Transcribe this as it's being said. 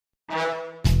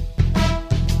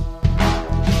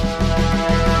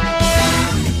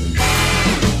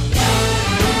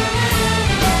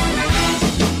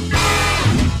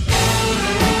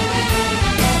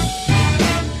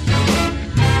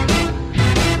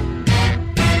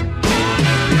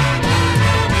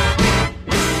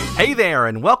Hey there,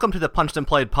 and welcome to the Punched and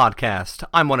Played podcast.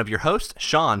 I'm one of your hosts,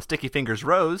 Sean Sticky Fingers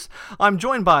Rose. I'm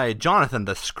joined by Jonathan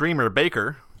the Screamer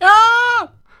Baker. Ah!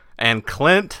 And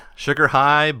Clint Sugar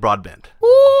High Broadbent. Woo!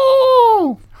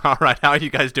 All right, how are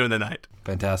you guys doing tonight?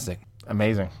 Fantastic.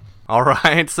 Amazing. All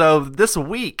right, so this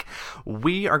week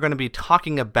we are going to be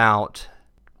talking about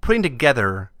putting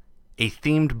together a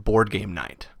themed board game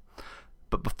night.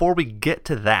 But before we get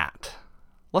to that,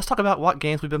 let's talk about what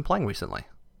games we've been playing recently.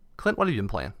 Clint, what have you been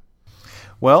playing?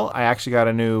 Well, I actually got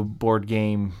a new board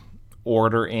game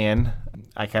order in.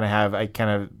 I kind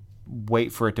of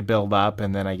wait for it to build up,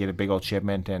 and then I get a big old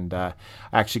shipment. And I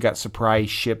actually got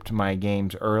surprise shipped my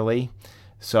games early,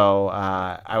 so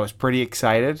I was pretty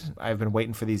excited. I've been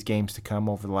waiting for these games to come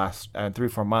over the last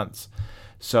 3-4 months.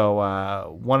 So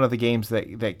one of the games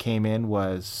that came in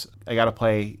was I got to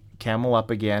play Camel Up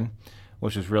again,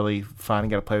 which was really fun. I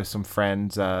got to play with some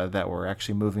friends that were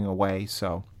actually moving away,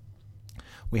 so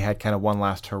we had kind of one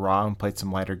last hurrah and played some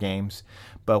lighter games.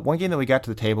 But one game that we got to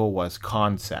the table was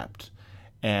Concept.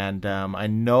 And I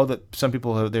know that some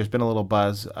people, there's been a little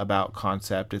buzz about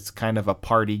Concept. It's kind of a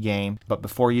party game. But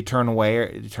before you turn away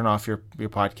or you turn off your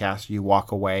podcast, you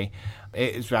walk away,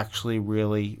 it's actually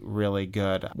really, really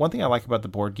good. One thing I like about the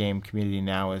board game community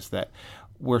now is that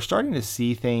we're starting to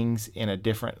see things in a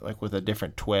different, like with a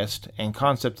different twist, and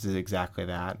Concept is exactly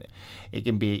that.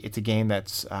 It's a game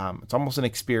that's, it's almost an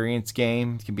experience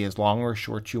game. It can be as long or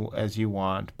short as you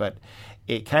want, but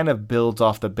it kind of builds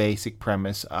off the basic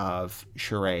premise of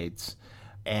charades.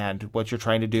 And what you're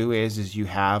trying to do is you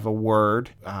have a word,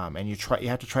 and you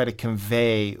have to try to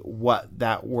convey what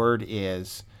that word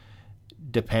is,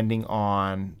 depending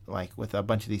on, like, with a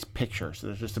bunch of these pictures. So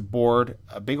there's just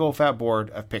a big old fat board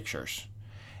of pictures.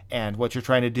 And what you're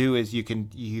trying to do is you can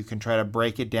try to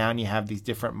break it down. You have these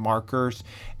different markers,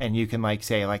 and you can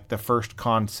say the first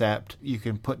concept. You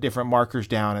can put different markers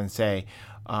down and say,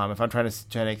 if I'm trying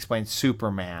to explain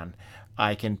Superman,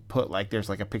 I can put there's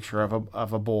a picture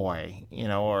of a boy,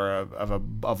 or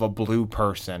of a blue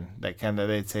person that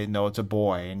they'd say no, it's a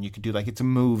boy, and you could do it's a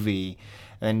movie.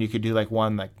 And then you could do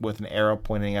one with an arrow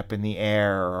pointing up in the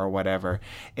air or whatever.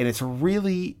 And it's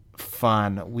really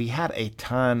fun. We had a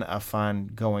ton of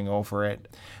fun going over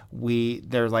it.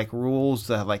 There's rules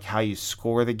that how you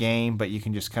score the game, but you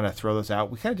can just kind of throw those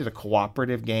out. We kind of did a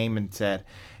cooperative game and said,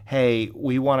 hey,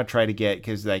 we want to try to get,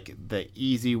 because the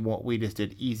easy one, we just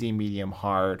did easy, medium,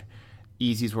 hard.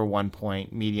 Easies were 1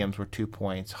 point, mediums were 2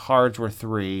 points, hards were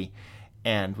 3.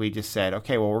 And we just said,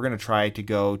 okay, well, we're going to try to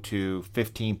go to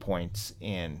 15 points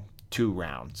in 2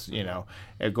 rounds,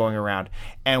 going around.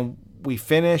 And we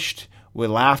finished, we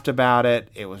laughed about it.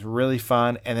 It was really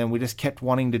fun. And then we just kept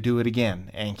wanting to do it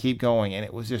again and keep going. And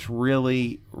it was just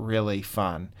really, really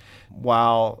fun.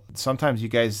 While sometimes you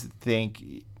guys think,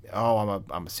 oh,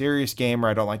 I'm a serious gamer,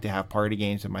 I don't like to have party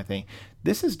games in my thing.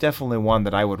 This is definitely one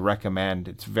that I would recommend.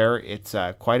 It's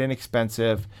quite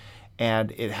inexpensive.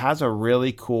 And it has a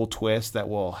really cool twist that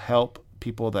will help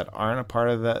people that aren't a part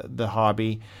of the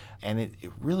hobby. And it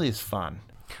really is fun.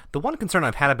 The one concern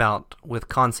I've had with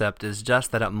Concept is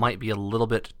just that it might be a little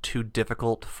bit too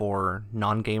difficult for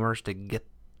non-gamers to get,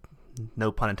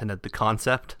 no pun intended, the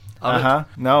concept of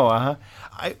it.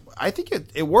 I think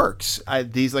it works.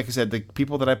 These, like I said, the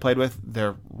people that I played with,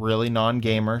 they're really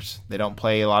non-gamers. They don't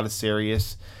play a lot of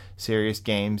serious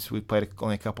games. We've played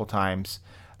only a couple times.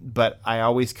 But I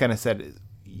always kind of said,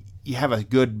 you have a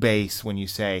good base when you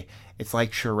say, it's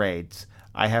like charades.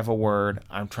 I have a word,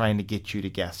 I'm trying to get you to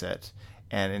guess it.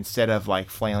 And instead of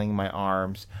flailing my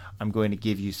arms, I'm going to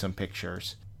give you some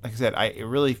pictures. Like I said, it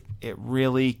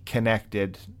really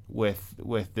connected with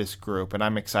this group, and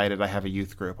I'm excited. I have a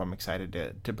youth group. I'm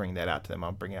excited to bring that out to them.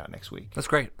 I'll bring it out next week. That's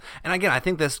great. And again, I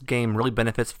think this game really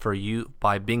benefits for you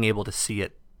by being able to see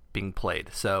it being played.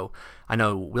 So I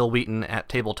know Will Wheaton at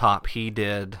Tabletop, he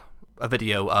did a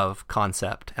video of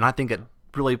Concept, and I think it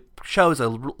really shows a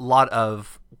lot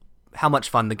of how much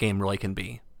fun the game really can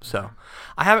be. So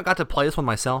I haven't got to play this one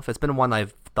myself. It's been one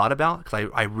I've thought about because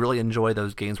I really enjoy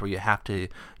those games where you have to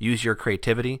use your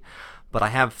creativity. But I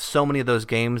have so many of those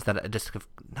games that just have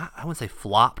I wouldn't say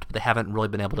flopped, but they haven't really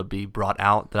been able to be brought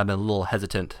out, that I've been a little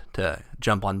hesitant to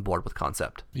jump on board with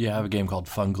Concept. Yeah, I have a game called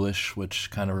Funglish, which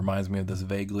kind of reminds me of this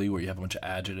vaguely, where you have a bunch of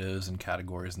adjectives and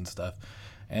categories and stuff.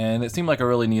 And it seemed like a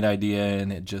really neat idea,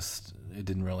 and it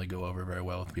didn't really go over very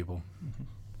well with people.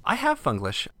 I have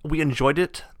Funglish. We enjoyed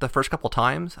it the first couple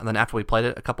times, and then after we played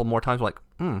it a couple more times, we're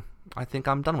like, I think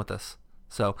I'm done with this.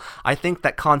 So I think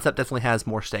that Concept definitely has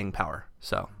more staying power.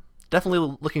 So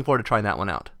definitely looking forward to trying that one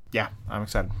out. Yeah, I'm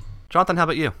excited. Jonathan, how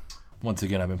about you? Once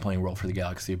again, I've been playing Roll for the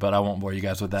Galaxy, but I won't bore you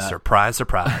guys with that. Surprise,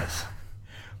 surprise.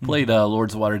 Played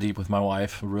Lords of Waterdeep with my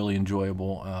wife. Really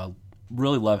enjoyable.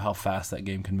 Really love how fast that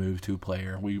game can move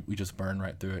 2-player. We just burned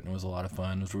right through it, and it was a lot of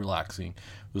fun. It was relaxing.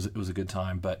 It was a good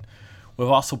time. But we've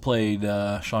also played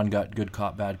Sean got Good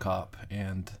Cop, Bad Cop,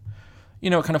 and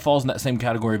it kind of falls in that same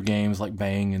category of games like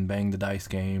Bang and Bang the Dice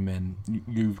game, and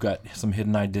you've got some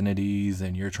hidden identities,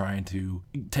 and you're trying to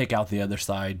take out the other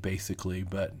side, basically.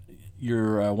 But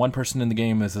you're one person in the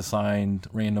game is assigned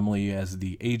randomly as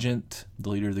the agent, the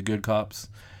leader of the good cops,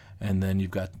 and then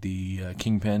you've got the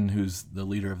Kingpin, who's the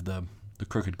leader of the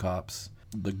crooked cops.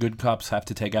 The good cops have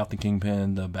to take out the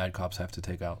Kingpin, the bad cops have to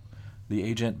take out the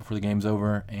agent before the game's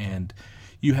over, and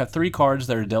you have 3 cards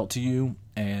that are dealt to you,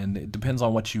 and it depends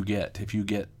on what you get. If you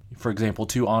get, for example,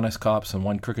 2 honest cops and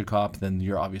 1 crooked cop, then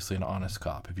you're obviously an honest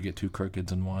cop. If you get 2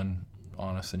 crookeds and 1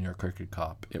 honest, then you're a crooked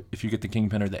cop. If you get the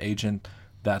Kingpin or the agent,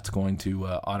 that's going to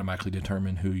automatically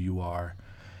determine who you are.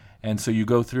 And so you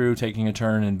go through taking a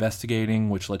turn investigating,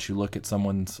 which lets you look at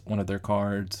one of their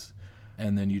cards,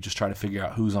 and then you just try to figure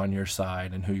out who's on your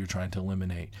side and who you're trying to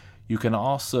eliminate. You can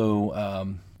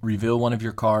also reveal one of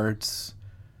your cards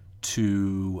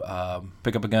to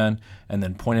pick up a gun and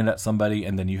then point it at somebody,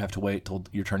 and then you have to wait till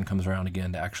your turn comes around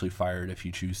again to actually fire it if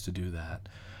you choose to do that.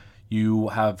 You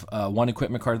have 1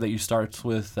 equipment card that you start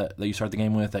the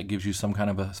game with that gives you some kind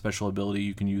of a special ability.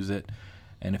 You can use it,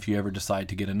 and if you ever decide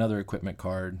to get another equipment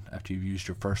card after you've used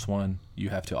your first one, you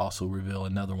have to also reveal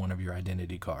another one of your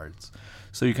identity cards.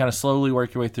 So you kind of slowly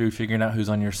work your way through figuring out who's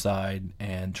on your side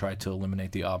and try to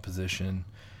eliminate the opposition.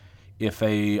 If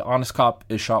a honest cop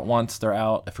is shot once, they're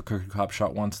out. If a crooked cop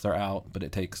shot once, they're out. But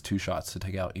it takes 2 shots to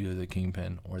take out either the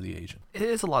Kingpin or the agent. It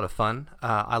is a lot of fun.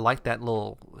 I like that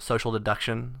little social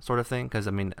deduction sort of thing because,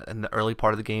 in the early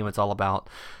part of the game, it's all about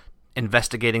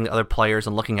investigating the other players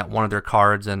and looking at one of their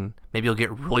cards, and maybe you'll get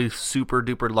really super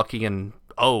duper lucky and,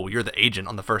 oh, you're the agent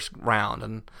on the first round,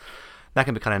 and that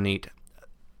can be kind of neat.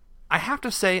 I have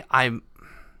to say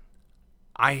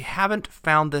I haven't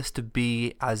found this to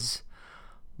be as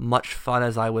much fun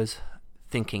as I was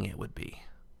thinking it would be.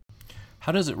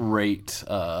 How does it rate?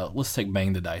 Let's take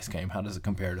Bang the Dice game. How does it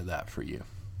compare to that for you?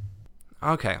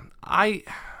 Okay,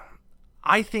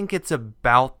 I think it's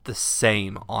about the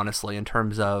same, honestly, in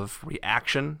terms of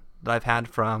reaction that I've had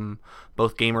from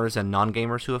both gamers and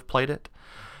non-gamers who have played it.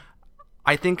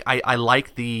 I think I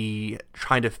like the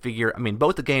trying to figure...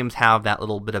 both the games have that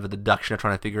little bit of a deduction of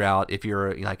trying to figure out, if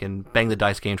you're, like in Bang the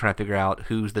Dice game, trying to figure out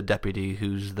who's the deputy,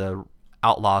 who's the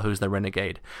outlaw, who's the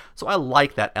renegade. So I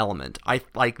like that element. I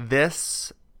like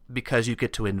this because you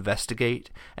get to investigate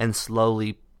and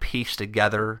slowly piece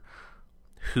together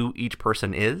who each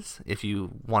person is if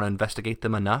you want to investigate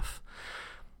them enough.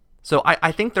 So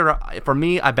I think they're, for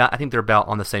me, I think they're about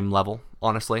on the same level,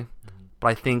 honestly. Mm-hmm. But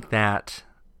I think that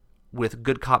with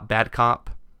Good Cop, Bad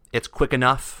Cop, it's quick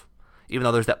enough. Even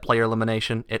though there's that player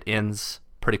elimination, it ends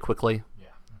pretty quickly.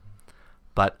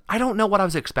 But I don't know what I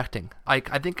was expecting. I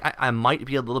think I might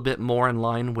be a little bit more in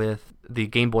line with the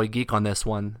Game Boy Geek on this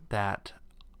one, that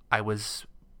I was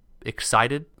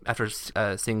excited after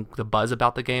seeing the buzz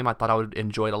about the game. I thought I would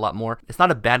enjoy it a lot more. It's not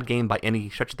a bad game by any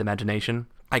stretch of the imagination.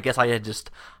 I guess I had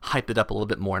just hyped it up a little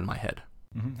bit more in my head.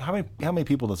 Mm-hmm. How many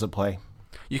people does it play?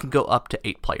 You can go up to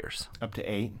 8 players. Up to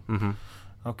 8? Mm-hmm.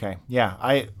 Okay. Yeah,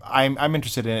 I'm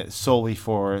interested in it solely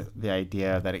for the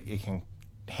idea that it can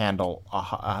handle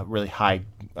a really high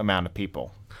amount of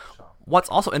people. What's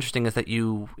also interesting is that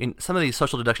in some of these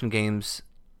social deduction games,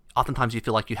 oftentimes you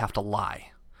feel like you have to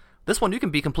lie. This one, you can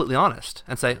be completely honest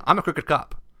and say, I'm a crooked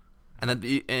cop. And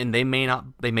they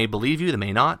may believe you, they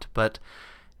may not, but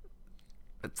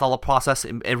it's all a process.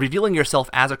 And revealing yourself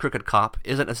as a crooked cop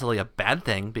isn't necessarily a bad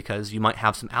thing because you might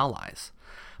have some allies.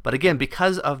 But again,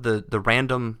 because of the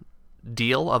random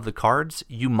deal of the cards,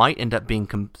 you might end up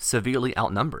being severely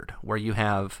outnumbered, where you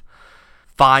have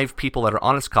 5 people that are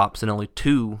honest cops and only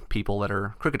 2 people that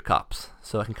are crooked cops.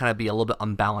 So it can kind of be a little bit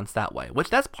unbalanced that way, which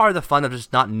that's part of the fun of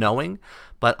just not knowing.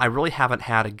 But I really haven't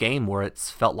had a game where it's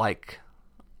felt like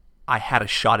I had a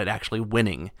shot at actually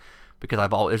winning, because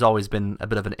there's always been a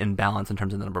bit of an imbalance in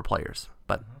terms of the number of players.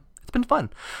 But it's been fun.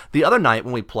 The other night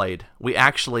when we played,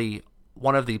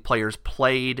 one of the players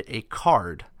played a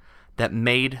card that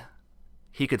made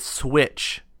he could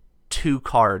switch 2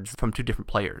 cards from 2 different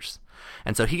players.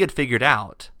 And so he had figured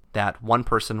out that one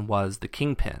person was the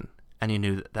Kingpin, and he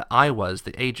knew that I was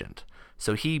the agent.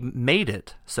 So he made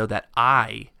it so that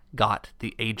I got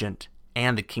the agent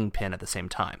and the Kingpin at the same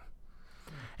time.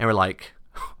 And we're like,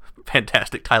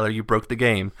 fantastic, Tyler, you broke the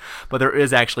game. But there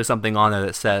is actually something on there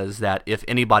that says that if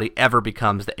anybody ever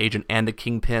becomes the agent and the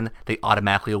Kingpin, they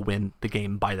automatically will win the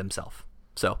game by themselves.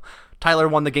 So Tyler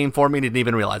won the game for me and didn't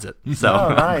even realize it. So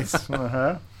Oh, nice.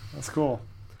 Uh-huh. That's cool.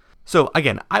 So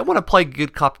again, I want to play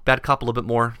Good Cop, Bad Cop a little bit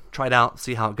more, try it out,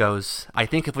 see how it goes. I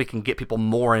think if we can get people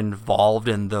more involved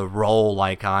in the role,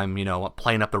 like I'm,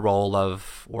 playing up the role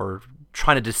of, or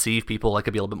trying to deceive people, it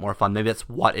could be a little bit more fun. Maybe that's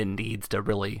what it needs to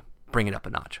really bring it up a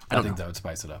notch. I think that would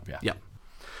spice it up, yeah. Yeah.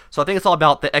 So I think it's all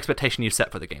about the expectation you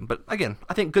set for the game. But again,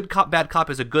 I think Good Cop, Bad Cop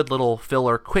is a good little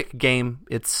filler, quick game.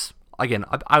 It's, again,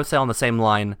 I would say on the same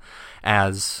line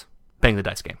as Bang the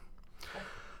Dice game.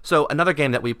 So another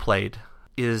game that we played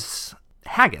is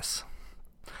Haggis.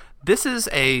 This is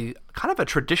a kind of a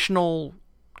traditional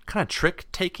kind of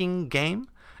trick-taking game.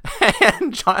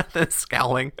 And Jonathan's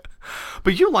scowling.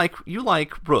 But you like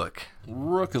Rook.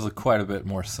 Rook is quite a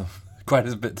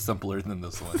bit simpler than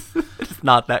this one. It's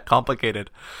not that complicated.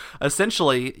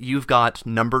 Essentially, you've got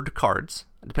numbered cards,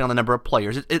 depending on the number of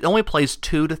players. It only plays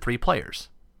 2 to 3 players.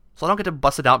 So I don't get to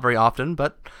bust it out very often,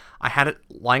 but I had it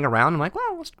lying around. I'm like,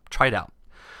 well, let's try it out.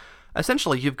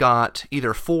 Essentially, you've got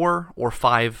either 4 or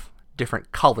 5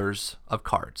 different colors of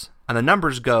cards. And the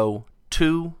numbers go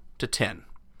 2 to 10. And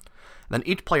then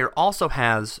each player also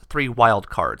has 3 wild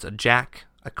cards, a jack,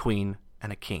 a queen,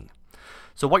 and a king.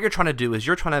 So what you're trying to do is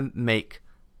you're trying to make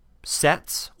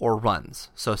sets or runs.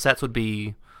 So sets would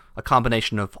be a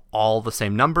combination of all the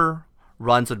same number.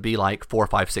 Runs would be like 4,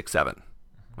 5, 6, 7.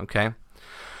 Okay?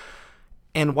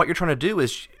 And what you're trying to do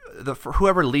is for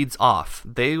whoever leads off,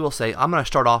 they will say, I'm going to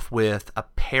start off with a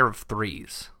pair of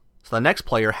 3s. So the next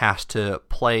player has to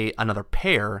play another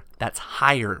pair that's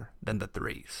higher than the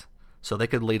 3s. So they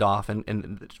could lead off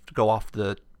and go off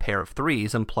the pair of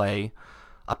 3s and play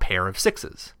a pair of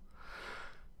 6s.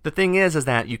 The thing is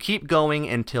that you keep going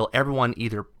until everyone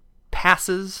either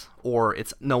passes or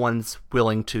no one's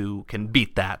can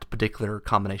beat that particular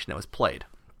combination that was played.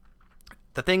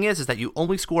 The thing is that you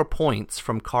only score points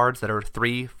from cards that are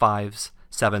 3, 5s,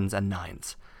 7s, and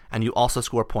 9s. And you also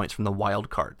score points from the wild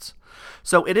cards.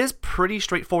 So it is pretty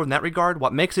straightforward in that regard.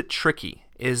 What makes it tricky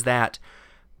is that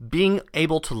being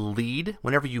able to lead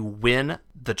whenever you win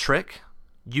the trick,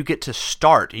 you get to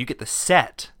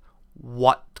set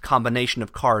what combination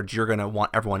of cards you're going to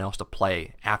want everyone else to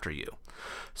play after you.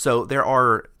 So there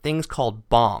are things called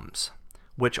bombs,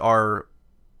 which are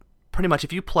pretty much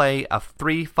if you play a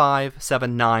 3, 5,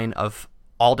 7, 9 of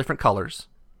all different colors,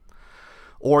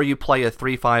 or you play a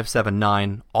 3, 5, 7,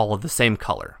 9 all of the same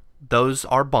color. Those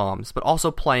are bombs, but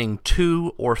also playing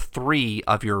 2 or 3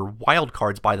 of your wild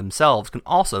cards by themselves can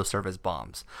also serve as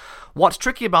bombs. What's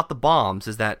tricky about the bombs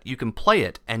is that you can play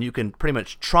it and you can pretty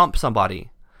much trump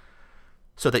somebody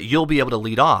so that you'll be able to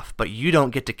lead off, but you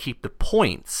don't get to keep the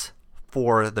points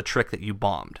for the trick that you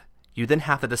bombed. You then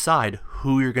have to decide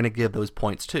who you're going to give those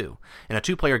points to. In a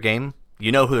 2-player game,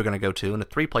 you know who they're going to go to. In a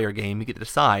 3-player game, you get to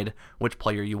decide which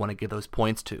player you want to give those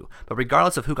points to. But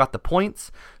regardless of who got the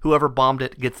points, whoever bombed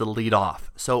it gets the lead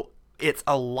off. So it's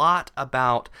a lot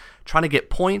about trying to get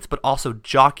points, but also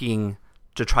jockeying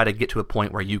to try to get to a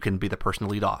point where you can be the person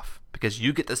to lead off. Because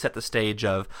you get to set the stage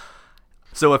of...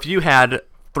 So if you had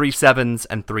 3 7s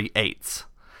and 3 8s,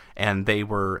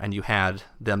 and you had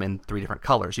them in 3 different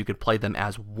colors, you could play them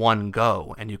as one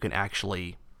go, and you can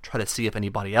actually try to see if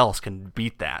anybody else can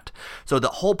beat that. So the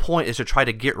whole point is to try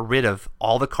to get rid of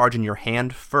all the cards in your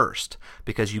hand first,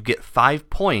 because you get 5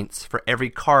 points for every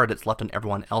card that's left in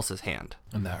everyone else's hand.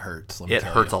 And that hurts. It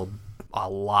hurts a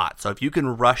lot. So if you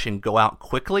can rush and go out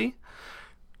quickly,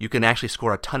 you can actually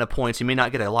score a ton of points. You may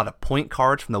not get a lot of point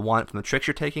cards from the tricks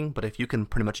you're taking, but if you can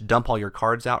pretty much dump all your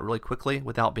cards out really quickly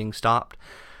without being stopped,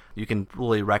 you can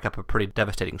really rack up a pretty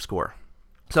devastating score.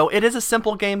 So it is a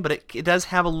simple game, but it does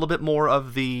have a little bit more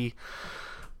of the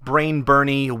brain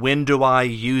burny, when do I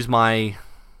use my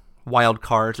wild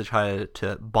cards to try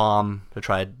to bomb, to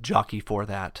try to jockey for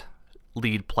that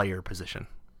lead player position.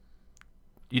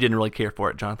 You didn't really care for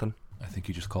it, Jonathan? I think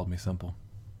you just called me simple.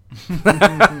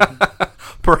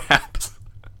 Perhaps.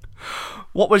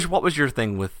 What was your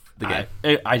thing with the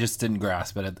game? I just didn't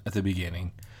grasp it at the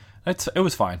beginning. It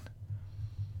was fine.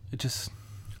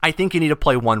 I think you need to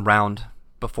play one round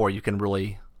before you can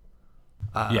really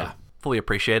fully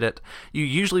appreciate it. You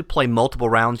usually play multiple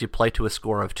rounds. You play to a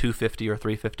score of 250 or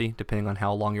 350, depending on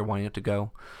how long you're wanting it to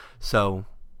go. So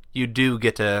you do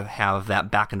get to have that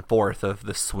back and forth of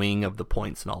the swing of the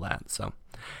points and all that. So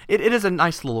it is a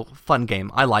nice little fun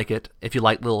game. I like it. If you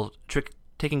like little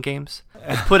trick-taking games.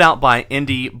 It's put out by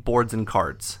Indie Boards and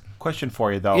Cards. Question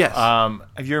for you, though. Yes.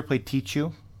 Have you ever played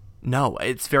Tichu? No,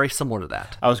 it's very similar to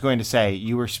that. I was going to say,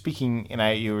 you were speaking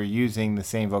and you were using the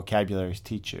same vocabulary as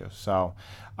Tichu. So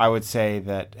I would say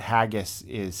that Haggis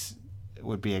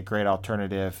would be a great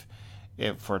alternative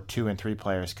for 2 and 3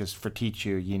 players, because for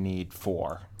Tichu you need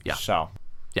 4. Yeah. So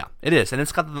Yeah, it is, and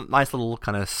it's got the nice little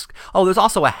kind of... Oh, there's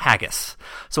also a haggis.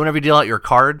 So whenever you deal out your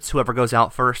cards, whoever goes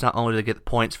out first, not only do they get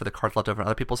points for the cards left over in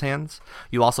other people's hands,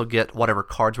 you also get whatever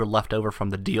cards were left over from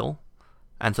the deal.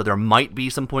 And so there might be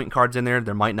some point cards in there,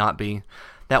 there might not be.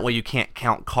 That way you can't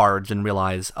count cards and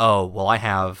realize, oh, well, I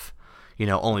have,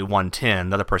 only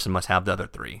 110, the other person must have the other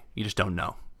 3. You just don't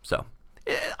know. So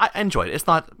I enjoyed it. It's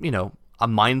not, a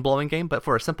mind-blowing game, but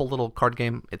for a simple little card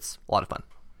game, it's a lot of fun.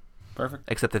 Perfect.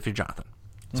 Except if you're Jonathan.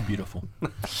 It's beautiful.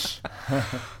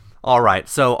 All right,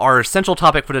 so our central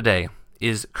topic for today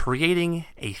is creating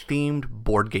a themed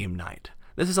board game night.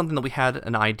 This is something that we had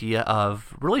an idea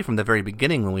of really from the very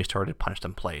beginning when we started Punished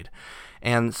and Played.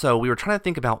 And so we were trying to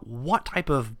think about what type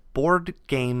of board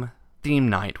game theme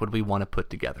night would we want to put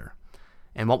together.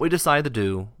 And what we decided to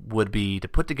do would be to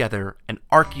put together an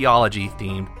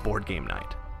archaeology-themed board game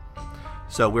night.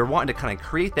 So we're wanting to kind of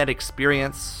create that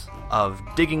experience of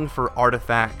digging for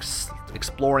artifacts,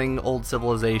 exploring old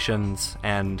civilizations,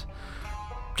 and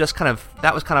just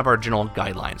that was kind of our general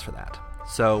guidelines for that.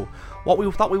 So what we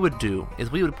thought we would do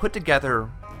is we would put together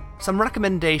some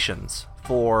recommendations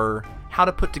for how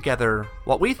to put together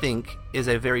what we think is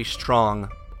a very strong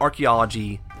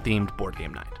archaeology-themed board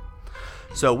game night.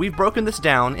 So we've broken this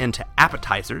down into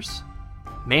appetizers,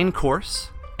 main course,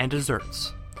 and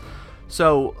desserts.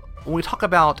 So when we talk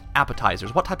about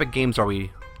appetizers, what type of games are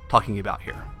we talking about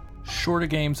here? Shorter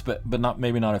games, but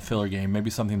maybe not a filler game. Maybe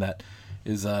something that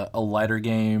is a lighter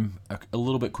game, a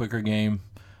little bit quicker game,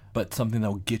 but something that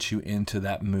will get you into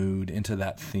that mood, into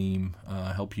that theme,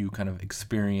 help you kind of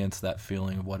experience that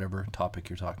feeling of whatever topic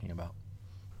you're talking about.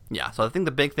 Yeah, so I think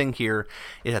the big thing here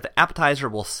is that the appetizer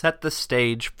will set the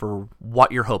stage for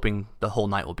what you're hoping the whole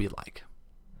night will be like.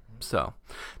 So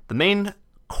the main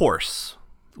course,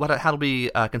 how do we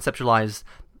conceptualize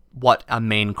what a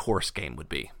main course game would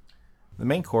be? The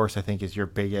main course, I think, is your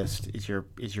biggest, is your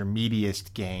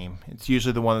meatiest game. It's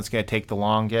usually the one that's going to take the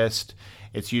longest.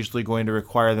 It's usually going to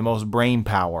require the most brain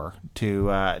power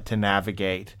to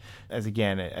navigate. As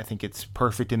again, I think it's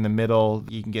perfect in the middle.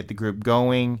 You can get the group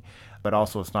going, but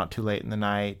also it's not too late in the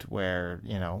night where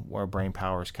brain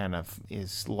power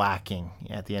is lacking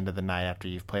at the end of the night after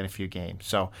you've played a few games.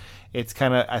 So I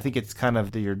think it's kind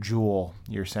of your jewel,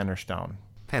 your center stone.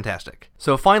 Fantastic.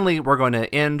 So finally, we're going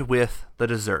to end with the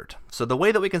dessert. So the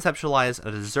way that we conceptualize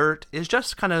a dessert is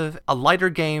just kind of a lighter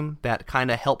game that kind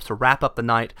of helps to wrap up the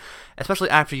night, especially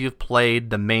after you've played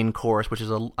the main course, which is,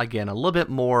 again, a little bit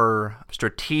more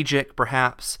strategic,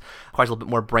 perhaps, requires a little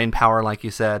bit more brain power, like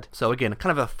you said. So again,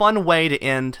 kind of a fun way to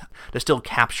end, to still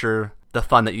capture the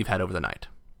fun that you've had over the night.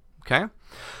 Okay?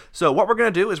 So what we're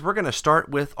going to do is we're going to start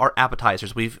with our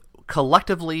appetizers. We've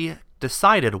collectively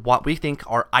decided what we think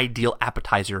our ideal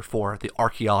appetizer for the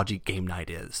archaeology game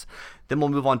night is. Then we'll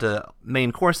move on to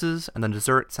main courses and then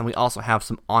desserts, and we also have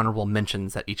some honorable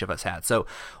mentions that each of us had. So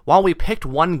while we picked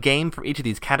one game for each of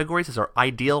these categories as our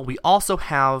ideal, we also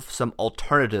have some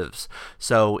alternatives.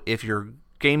 So if your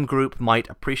game group might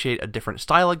appreciate a different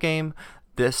style of game,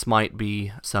 this might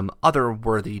be some other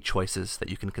worthy choices that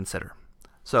you can consider.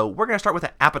 So we're going to start with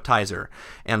an appetizer,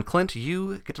 and Clint,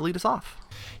 you get to lead us off.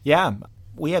 Yeah.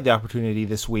 We had the opportunity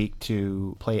this week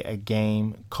to play a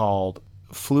game called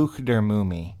Fluch der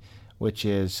Mumie, which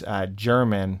is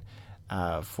German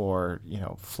for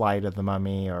flight of the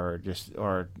mummy, or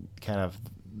kind of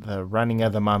the running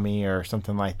of the mummy, or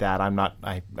something like that. I'm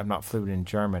not fluent in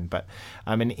German, but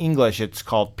in English it's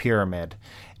called Pyramid,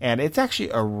 and it's actually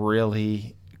a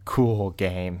really cool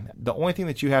game. The only thing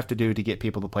that you have to do to get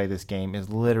people to play this game is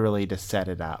literally to set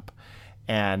it up.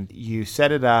 And you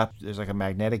set it up, there's like a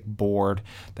magnetic board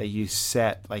that you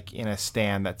set like in a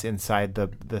stand that's inside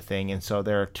the thing. And so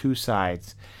there are two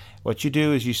sides. What you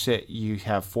do is you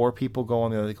have 4 people go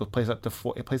on the other. It plays up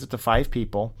to 5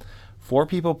 people. 4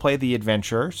 people play the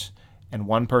adventurers, and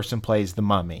 1 person plays the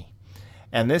mummy.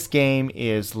 And this game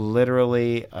is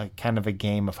literally a kind of a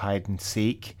game of hide and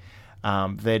seek.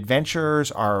 The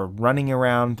adventurers are running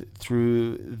around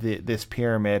through this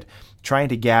pyramid trying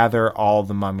to gather all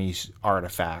the mummy's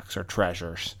artifacts or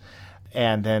treasures.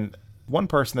 And then 1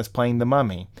 person that's playing the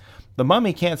mummy. The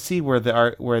mummy can't see where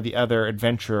the other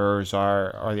adventurers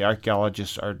are, or the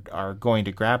archaeologists are going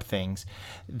to grab things.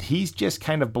 He's just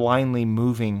kind of blindly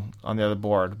moving on the other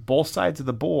board. Both sides of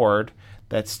the board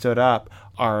that stood up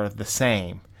are the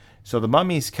same. So the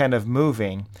mummy's kind of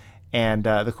moving. And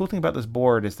the cool thing about this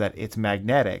board is that it's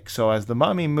magnetic. So as the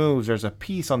mummy moves, there's a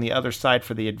piece on the other side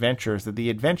for the adventurers that the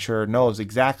adventurer knows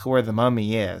exactly where the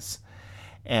mummy is.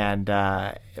 And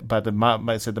but the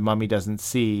mummy doesn't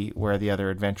see where the other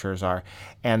adventurers are.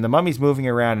 And the mummy's moving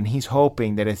around, and he's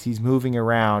hoping that as he's moving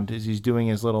around, as he's doing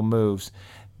his little moves,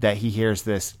 that he hears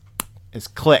this is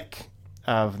click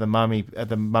of the mummy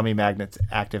magnets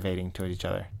activating to each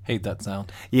other. Hate that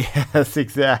sound. Yes,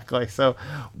 exactly. So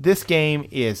this game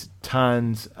is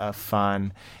tons of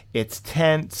fun. It's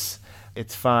tense.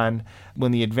 It's fun.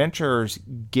 When the adventurers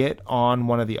get on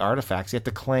one of the artifacts, you have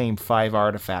to claim 5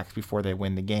 artifacts before they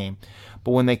win the game.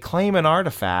 But when they claim an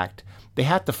artifact, they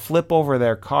have to flip over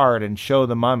their card and show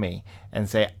the mummy and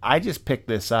say, I just picked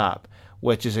this up,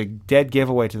 which is a dead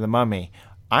giveaway to the mummy.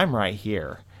 I'm right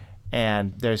here.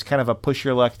 And there's kind of a push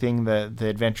your luck thing. The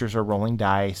adventurers are rolling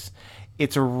dice.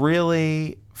 It's a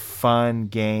really fun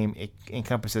game. It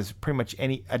encompasses pretty much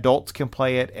any adults can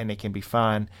play it, and it can be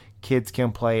fun. Kids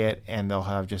can play it, and they'll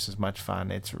have just as much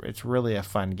fun. It's really a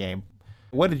fun game.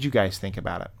 What did you guys think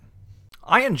about it?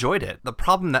 I enjoyed it. The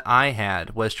problem that I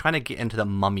had was trying to get into the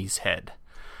mummy's head.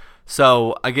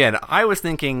 So, again, I was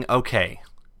thinking, okay,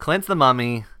 Clint's the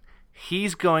mummy.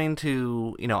 He's going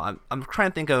to, I'm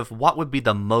trying to think of what would be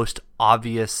the most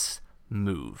obvious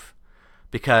move.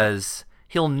 Because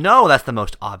he'll know that's the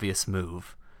most obvious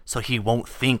move. So he won't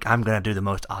think I'm going to do the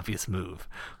most obvious move.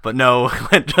 But no,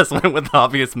 Clint just went with the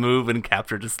obvious move and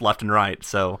captured just left and right.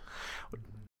 So,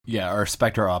 yeah, our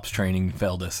Spectre Ops training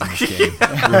failed us in this game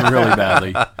really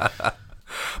badly.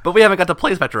 But we haven't got to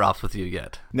play Spectre Ops with you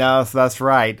yet. No, so that's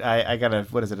right. I got a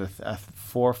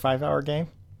 4 or 5 hour game?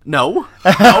 No,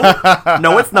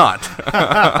 it's not.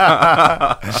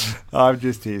 I'm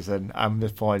just teasing. I'm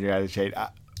just pulling you out of the shade.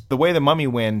 The way the mummy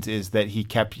wins is that he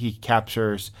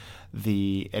captures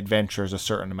the adventurers a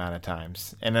certain amount of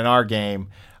times. And in our game,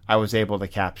 I was able to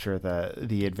capture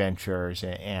the adventurers,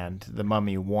 and the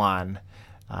mummy won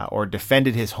or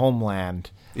defended his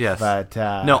homeland. Yes. But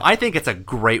no, I think it's a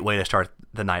great way to start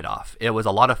the night off. It was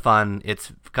a lot of fun.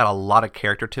 It's got a lot of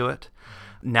character to it.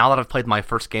 Now that I've played my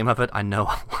first game of it, I know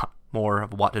a lot more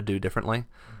of what to do differently.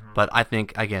 Mm-hmm. But I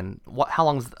think, again, how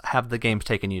long have the games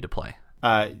taken you to play?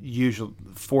 Usually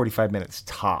 45 minutes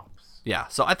tops. Yeah,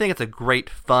 so I think it's a great,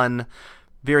 fun,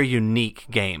 very unique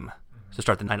game to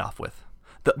start the night off with.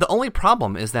 The only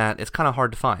problem is that it's kind of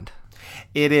hard to find.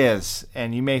 It is,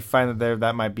 and you may find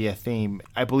that might be a theme.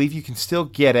 I believe you can still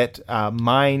get it.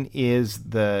 Mine is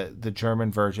the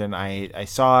German version. I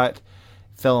saw it,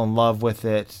 fell in love with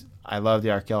it. I love the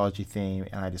archaeology theme,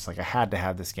 and I had to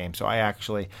have this game. So I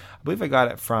believe I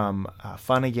got it from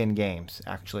Fun Again Games.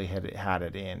 Actually had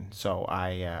it in, so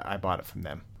I bought it from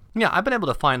them. Yeah, I've been able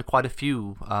to find quite a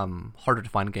few harder to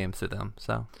find games through them.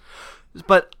 So,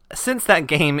 but since that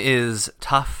game is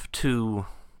tough to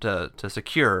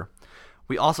secure,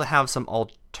 we also have some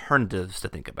alternatives to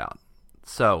think about.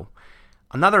 So,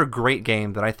 another great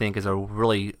game that I think is a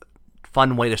really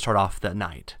fun way to start off the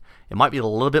night. It might be a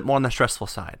little bit more on the stressful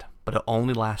side, but it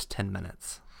only lasts 10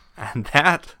 minutes. And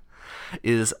that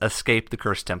is Escape the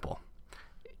Cursed Temple.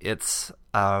 It's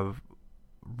a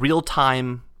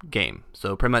real-time game.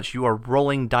 So pretty much you are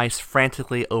rolling dice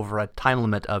frantically over a time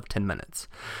limit of 10 minutes.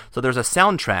 So there's a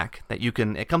soundtrack that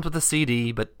it comes with a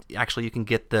CD, but actually you can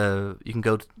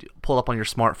go pull it up on your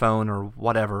smartphone or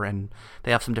whatever, and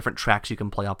they have some different tracks you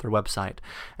can play off their website.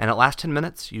 And at last 10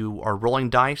 minutes, you are rolling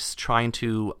dice, trying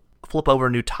to flip over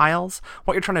new tiles.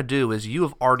 What you're trying to do is you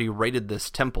have already raided this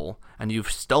temple, and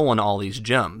you've stolen all these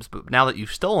gems, but now that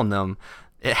you've stolen them,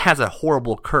 it has a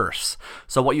horrible curse.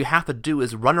 So what you have to do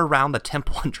is run around the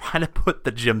temple and try to put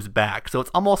the gems back. So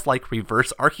it's almost like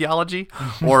reverse archaeology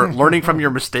or learning from your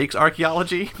mistakes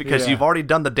archaeology, because you've already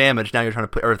done the damage. Now you're trying to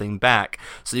put everything back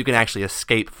so you can actually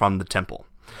escape from the temple.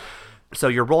 So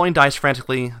you're rolling dice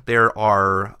frantically. There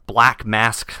are black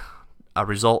mask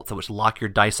results which lock your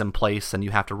dice in place, and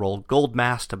you have to roll gold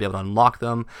mask to be able to unlock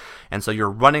them. And so you're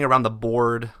running around the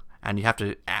board, and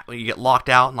you get locked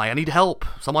out, and I need help.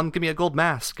 Someone give me a gold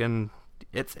mask, and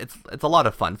it's a lot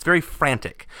of fun. It's very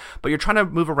frantic, but you're trying to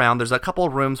move around. There's a couple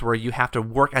of rooms where you have to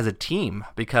work as a team,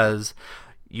 because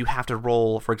you have to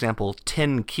roll, for example,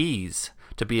 10 keys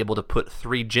to be able to put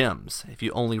 3 gems. If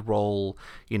you only roll,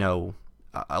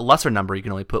 a lesser number, you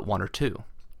can only put 1 or 2.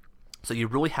 So you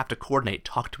really have to coordinate,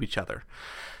 talk to each other.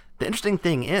 The interesting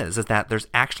thing is that there's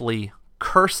actually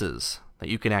curses that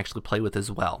you can actually play with as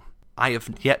well. I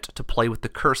have yet to play with the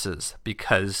curses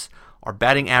because our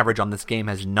batting average on this game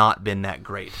has not been that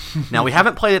great. Now, we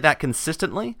haven't played it that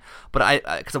consistently, but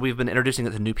because we've been introducing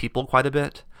it to new people quite a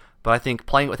bit. But I think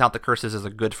playing it without the curses is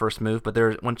a good first move.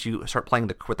 But once you start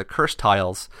playing with the curse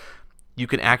tiles, you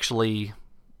can actually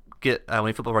get when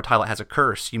you flip over a tile that has a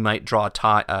curse, you might draw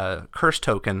a curse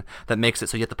token that makes it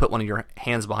so you have to put one of your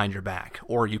hands behind your back,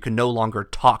 or you can no longer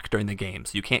talk during the game,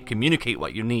 so you can't communicate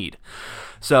what you need.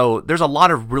 So there's a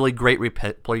lot of really great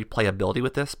replayability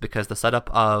with this, because the setup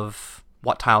of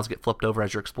what tiles get flipped over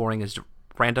as you're exploring is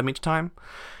random each time,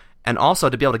 And also,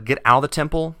 to be able to get out of the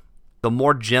temple, the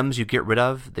more gems you get rid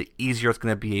of, the easier you're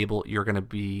going to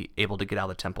be able to get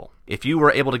out of the temple. If you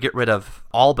were able to get rid of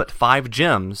all but 5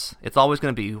 gems, it's always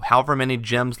going to be however many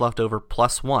gems left over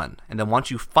plus 1. And then once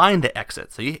you find the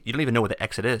exit, so you don't even know where the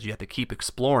exit is, you have to keep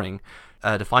exploring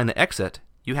to find the exit,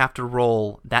 you have to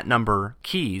roll that number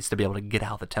keys to be able to get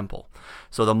out of the temple.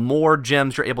 So the more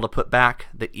gems you're able to put back,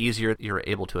 the easier you're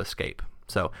able to escape.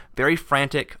 So very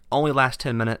frantic, only lasts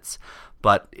 10 minutes,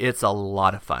 but it's a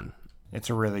lot of fun. It's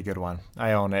a really good one.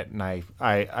 I own it, and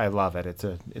I love it.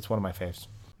 It's one of my faves.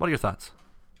 What are your thoughts?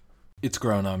 It's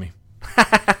grown on me.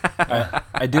 I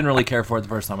didn't really care for it the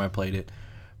first time I played it,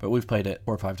 but we've played it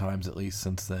 4 or 5 times at least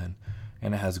since then,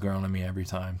 and it has grown on me every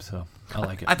time. So I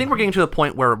like it. I think we're getting to the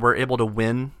point where we're able to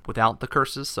win without the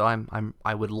curses. So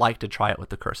I would like to try it with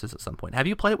the curses at some point. Have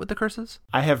you played it with the curses?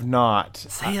 I have not.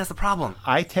 See, that's the problem.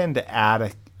 I tend to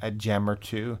add a gem or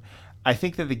two. I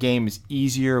think that the game is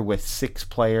easier with 6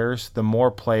 players. The more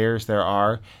players there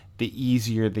are, the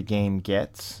easier the game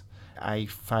gets. I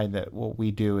find that what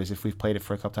we do is if we've played it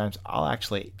for a couple times, I'll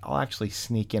actually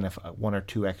sneak in 1 or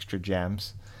 2 extra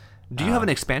gems. Do you have an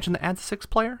expansion that adds 6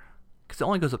 player? Because it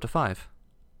only goes up to 5.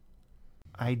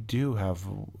 I do have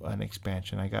an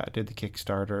expansion. did the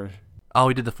Kickstarter. Oh,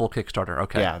 we did the full Kickstarter.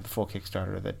 Okay. Yeah, the full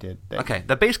Kickstarter that did. Okay,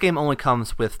 the base game only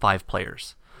comes with 5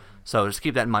 players. So just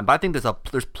keep that in mind. But I think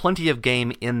there's plenty of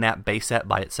game in that base set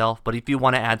by itself. But if you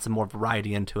want to add some more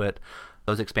variety into it,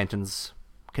 those expansions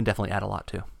can definitely add a lot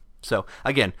too. So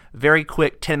again, very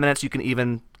quick, 10 minutes. You can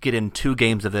even get in 2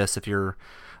 games of this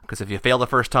because if you fail the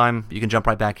first time, you can jump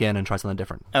right back in and try something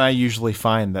different. And I usually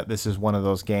find that this is one of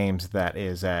those games that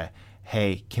is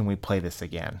hey, can we play this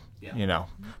again? Yeah. You know.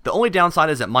 The only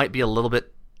downside is it might be a little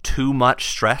bit too much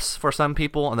stress for some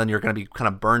people, and then you're going to be kind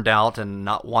of burned out and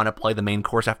not want to play the main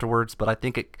course afterwards. But I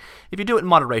think if you do it in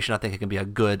moderation, I think it can be a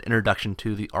good introduction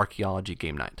to the archaeology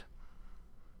game night.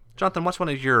 Jonathan, what's one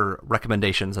of your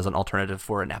recommendations as an alternative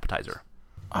for an appetizer?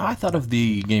 I thought of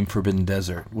the game Forbidden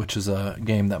Desert, which is a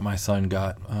game that my son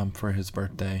got for his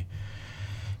birthday.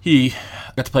 He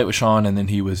got to play it with Sean, and then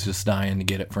he was just dying to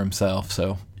get it for himself.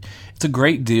 So it's a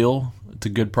great deal. It's a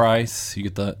good price. You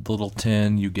get the little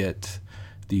tin. You get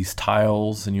these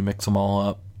tiles, and you mix them all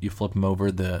up. You flip them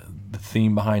over. The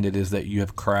theme behind it is that you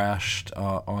have crashed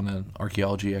on an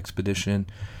archaeology expedition.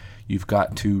 You've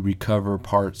got to recover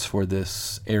parts for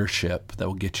this airship that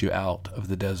will get you out of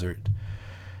the desert.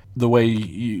 The way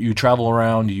you travel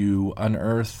around, you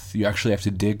unearth, you actually have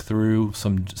to dig through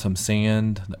some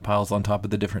sand that piles on top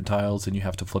of the different tiles, and you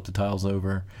have to flip the tiles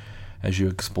over as you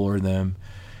explore them.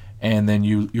 And then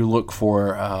you look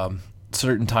for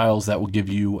certain tiles that will give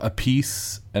you a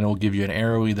piece, and it will give you an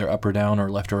arrow either up or down or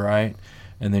left or right.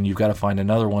 And then you've got to find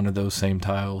another one of those same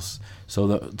tiles.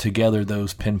 So together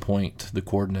those pinpoint the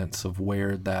coordinates of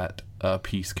where that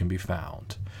piece can be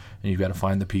found. And you've got to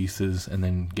find the pieces and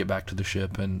then get back to the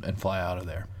ship and fly out of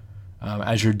there.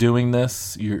 As you're doing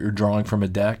this, you're drawing from a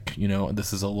deck. You know,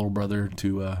 this is a little brother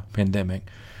to Pandemic.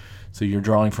 So you're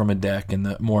drawing from a deck, and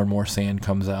the more and more sand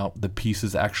comes out. The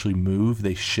pieces actually move.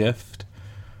 They shift,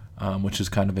 which is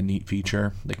kind of a neat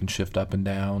feature. They can shift up and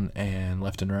down and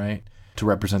left and right to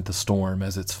represent the storm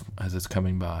as it's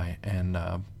coming by. And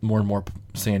more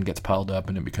sand gets piled up,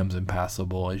 and it becomes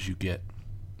impassable as you get.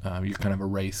 You're kind of a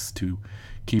race to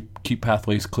keep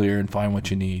pathways clear and find what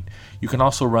you need. You can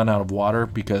also run out of water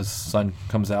because sun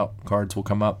comes out, cards will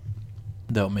come up.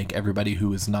 They'll make everybody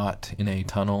who is not in a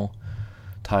tunnel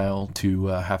tile to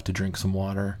have to drink some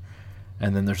water.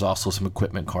 And then there's also some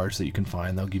equipment cards that you can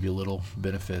find. They'll give you little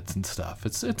benefits and stuff.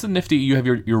 It's a nifty. You have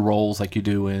your roles like you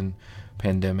do in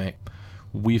Pandemic.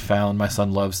 We found my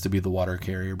son loves to be the water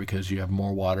carrier because you have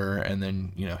more water, and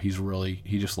then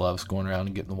he just loves going around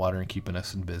and getting the water and keeping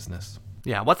us in business.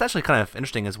 Yeah, what's actually kind of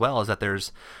interesting as well is that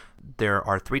there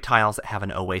are 3 tiles that have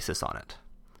an oasis on it.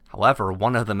 However,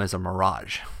 one of them is a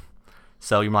mirage.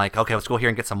 So you're like, okay, let's go here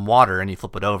and get some water, and you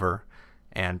flip it over,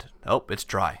 and it's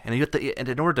dry. And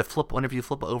in order to whenever you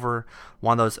flip over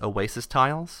one of those oasis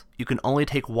tiles, you can only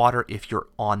take water if you're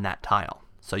on that tile.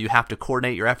 So you have to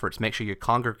coordinate your efforts, make sure you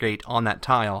congregate on that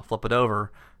tile, flip it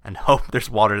over, and hope there's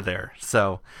water there.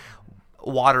 So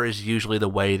water is usually the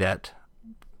way that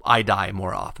I die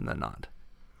more often than not.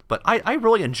 But I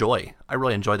really enjoy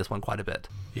this one quite a bit.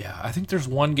 Yeah, I think there's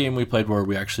one game we played where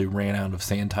we actually ran out of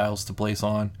sand tiles to place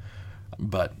on,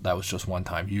 but that was just one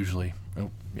time. Usually,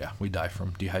 we die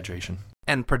from dehydration.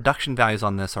 And production values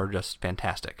on this are just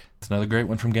fantastic. It's another great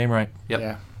one from Game Right. Yep.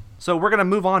 Yeah. So we're going to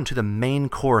move on to the main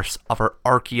course of our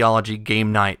archaeology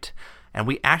game night. And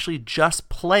we actually just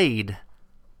played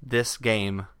this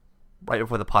game right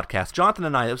before the podcast. Jonathan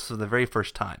and I, this was the very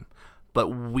first time. but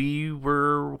we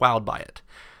were wowed by it.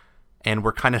 And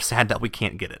we're kind of sad that we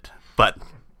can't get it. But,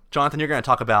 Jonathan, you're going to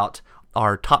talk about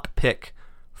our top pick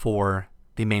for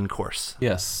the main course.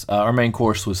 Yes, our main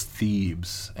course was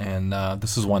Thebes, and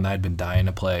this is one that I'd been dying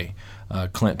to play.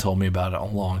 Clint told me about it a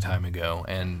long time ago,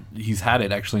 and he's had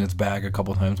it actually in his bag a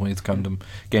couple of times when he's come to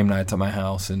game nights at my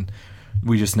house, and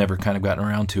we just never kind of gotten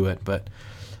around to it. But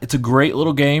it's a great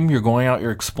little game. You're going out,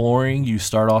 you're exploring. You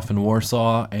start off in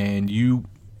Warsaw, and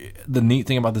the neat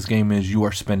thing about this game is you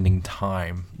are spending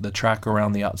time. The track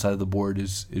around the outside of the board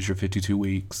is your 52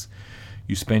 weeks.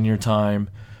 You spend your time.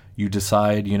 You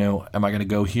decide, am I going to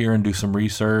go here and do some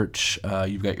research?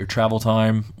 You've got your travel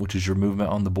time, which is your movement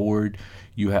on the board.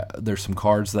 There's some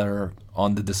cards that are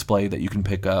on the display that you can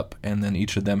pick up, and then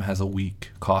each of them has a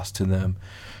week cost to them.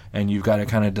 And you've got to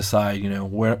kind of decide,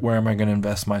 where am I going to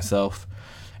invest myself?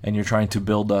 And you're trying to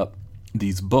build up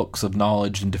these books of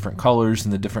knowledge in different colors,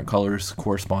 and the different colors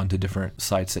correspond to different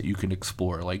sites that you can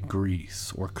explore, like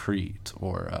Greece or Crete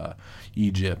or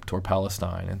Egypt or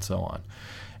Palestine and so on.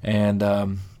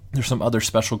 And there's some other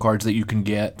special cards that you can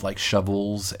get, like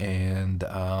shovels and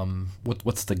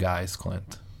what's the guys,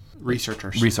 Clint?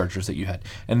 Researchers that you had.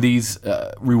 And these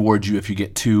reward you if you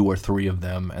get 2 or 3 of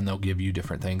them, and they'll give you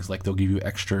different things. Like they'll give you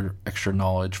extra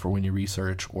knowledge for when you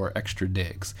research, or extra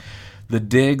digs. The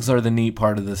digs are the neat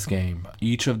part of this game.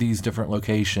 Each of these different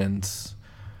locations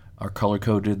are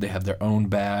color-coded. They have their own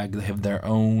bag. They have their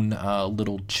own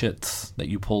little chits that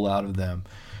you pull out of them.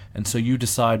 And so you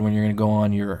decide when you're going to go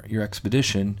on your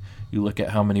expedition, you look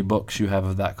at how many books you have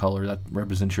of that color. That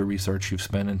represents your research you've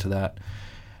spent into that.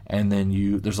 And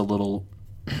then there's a little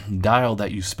dial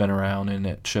that you spin around, and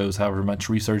it shows however much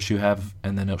research you have,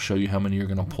 and then it'll show you how many you're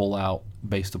going to pull out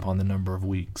based upon the number of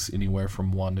weeks, anywhere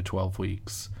from 1 to 12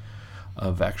 weeks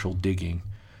of actual digging.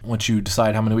 Once you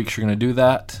decide how many weeks you're going to do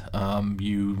that,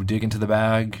 you dig into the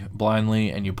bag blindly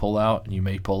and you pull out, and you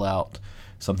may pull out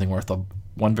something worth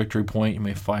 1 victory point. You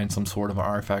may find some sort of an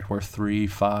artifact worth 3,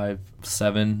 5,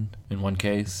 7 in one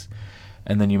case,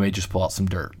 and then you may just pull out some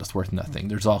dirt that's worth nothing.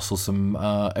 There's also some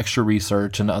extra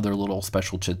research and other little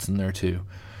special chits in there too.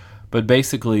 But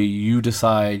basically, you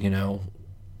decide,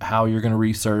 how you're going to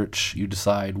research, you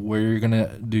decide where you're going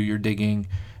to do your digging,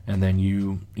 and then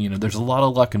there's a lot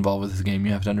of luck involved with this game.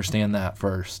 You have to understand that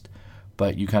first,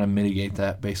 but you kind of mitigate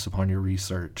that based upon your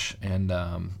research and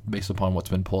based upon what's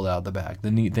been pulled out of the bag.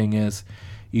 The neat thing is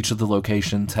each of the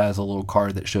locations has a little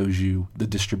card that shows you the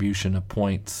distribution of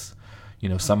points.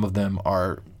 Some of them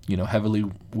are,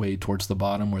 heavily weighed towards the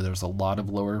bottom where there's a lot of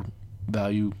lower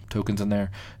value tokens in there,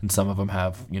 and some of them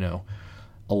have,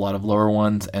 a lot of lower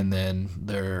ones, and then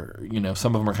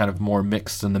some of them are kind of more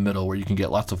mixed in the middle where you can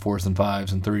get lots of 4s and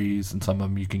 5s and 3s, and some of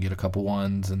them you can get a couple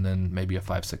 1s and then maybe a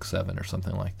 5, 6, 7 or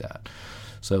something like that.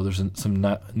 So there's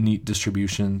some neat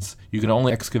distributions. You can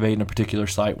only excavate in a particular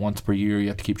site once per year. You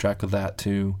have to keep track of that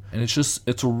too. And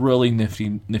it's a really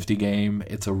nifty game.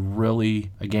 It's a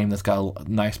game that's got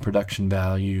a nice production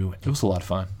value. It was a lot of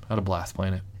fun. I had a blast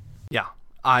playing it. Yeah.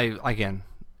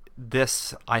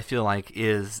 This, I feel like,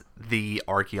 is the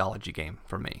archaeology game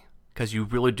for me, because you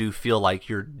really do feel like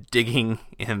you're digging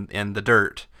in the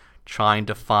dirt trying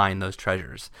to find those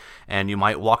treasures. And you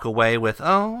might walk away with,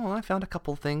 oh, I found a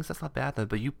couple things, that's not bad,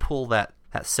 but you pull that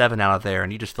 7 out of there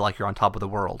and you just feel like you're on top of the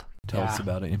world. Tell us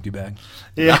about an empty bag.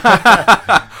 Yeah.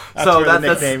 So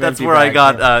that's where I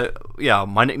got,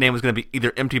 my nickname was going to be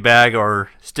either Empty Bag or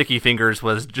Sticky Fingers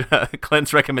was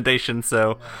Clint's recommendation.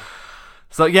 So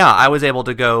yeah, I was able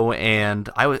to go, and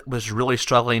I was really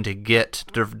struggling to get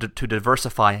to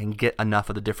diversify and get enough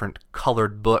of the different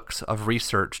colored books of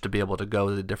research to be able to go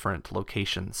to the different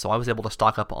locations. So I was able to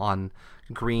stock up on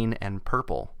green and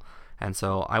purple, and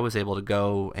so I was able to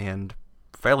go and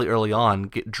fairly early on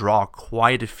draw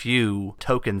quite a few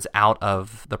tokens out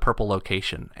of the purple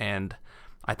location, and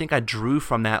I think I drew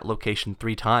from that location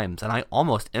 3 times, and I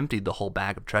almost emptied the whole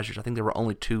bag of treasures. I think there were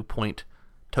only 2-point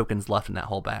tokens left in that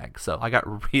whole bag, so I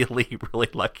got really, really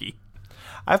lucky.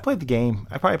 I've played the game.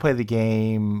 I probably played the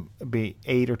game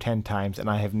 8 or 10 times, and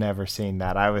I have never seen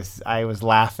that. I was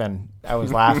laughing. I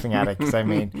was laughing at it because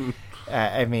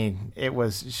it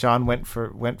was Sean went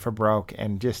for broke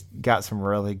and just got some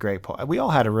really great pull. We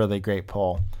all had a really great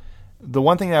pull. The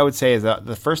one thing that I would say is that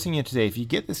the first thing you have to say, if you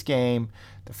get this game,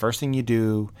 the first thing you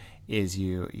do is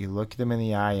you look them in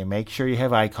the eye and make sure you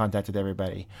have eye contact with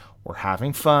everybody. We're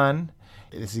having fun.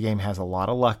 This game has a lot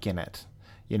of luck in it.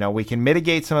 We can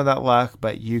mitigate some of that luck,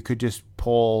 but you could just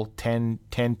pull 10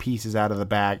 pieces out of the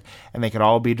bag and they could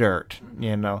all be dirt,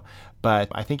 But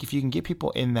I think if you can get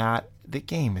people in that, the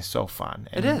game is so fun.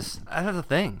 It is. That's the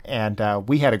thing. And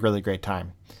we had a really great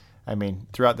time.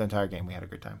 Throughout the entire game, we had a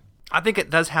great time. I think it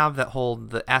does have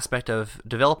the aspect of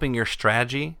developing your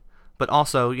strategy, but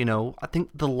also, I think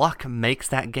the luck makes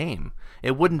that game.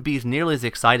 It wouldn't be nearly as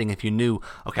exciting if you knew,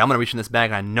 okay, I'm going to reach in this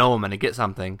bag, I know I'm going to get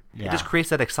something. Yeah. It just creates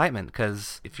that excitement,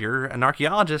 because if you're an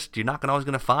archaeologist, you're not always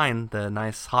going to find the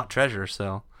nice hot treasure.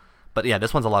 So, but yeah,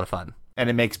 this one's a lot of fun. And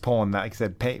it makes pulling that, like I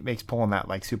said, makes pulling that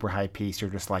like super high piece. You're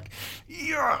just like,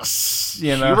 yes,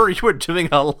 You were doing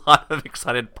a lot of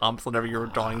excited pumps whenever you were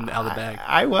drawing out of the bag.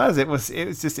 I was.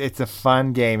 It's a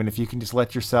fun game, and if you can just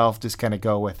let yourself just kind of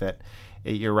go with it,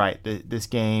 you're right. This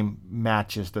game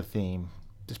matches the theme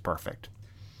just perfect.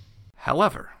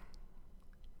 However,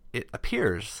 it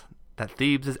appears that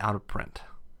Thebes is out of print,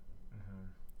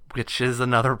 which is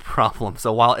another problem.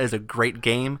 So while it is a great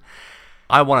game,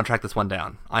 I want to track this one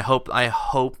down. I hope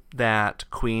that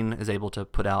Queen is able to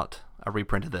put out a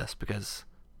reprint of this, because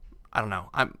I don't know.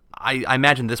 I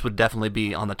imagine this would definitely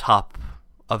be on the top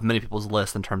of many people's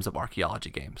list in terms of archaeology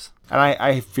games. And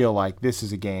I feel like this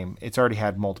is a game. It's already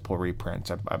had multiple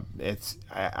reprints.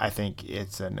 I think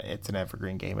it's an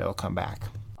evergreen game. It'll come back.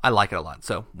 I like it a lot.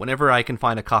 So whenever I can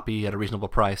find a copy at a reasonable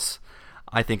price,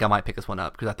 I think I might pick this one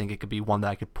up, because I think it could be one that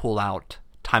I could pull out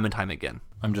time and time again.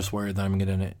 I'm just worried that I'm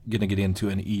gonna get into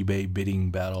an eBay bidding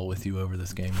battle with you over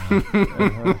this game.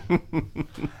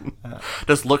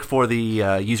 Just look for the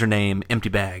username empty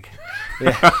bag.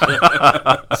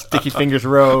 Sticky Fingers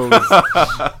Rose.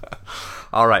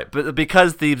 All right, but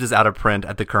because Thebes is out of print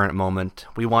at the current moment,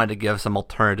 we wanted to give some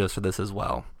alternatives for this as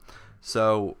well.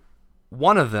 So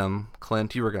one of them,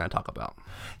 Clint, you were going to talk about.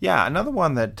 Yeah, another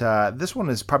one that this one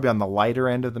is probably on the lighter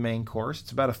end of the main course.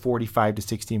 It's about a 45 to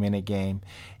 60 minute game.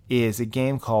 Is a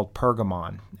game called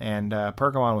Pergamon. And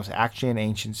Pergamon was actually an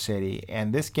ancient city.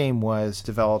 And this game was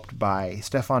developed by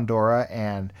Stefan Dora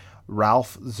and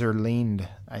Ralph Zerlinde,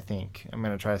 I think. I'm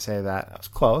going to try to say that. That was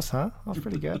close, huh? That was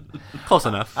pretty good. Close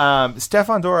enough.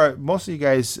 Stefan Dora, most of you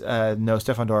guys know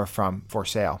Stefan Dora from For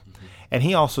Sale. And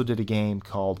he also did a game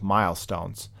called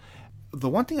Milestones. The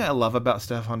one thing I love about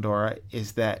Stefan Dora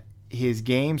is that his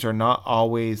games are not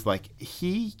always like,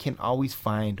 he can always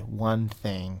find one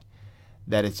thing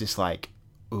that is just like,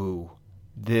 ooh,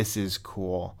 this is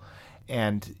cool.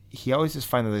 And he always just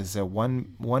finds that there's a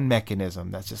one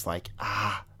mechanism that's just like,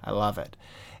 I love it.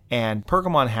 And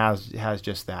Pergamon has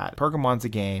just that. Pergamon's a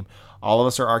game. All of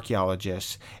us are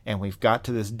archaeologists, and we've got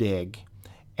to this dig,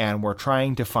 and we're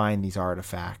trying to find these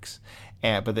artifacts.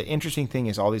 But the interesting thing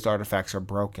is all these artifacts are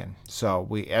broken. So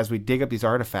as we dig up these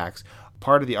artifacts,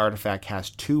 part of the artifact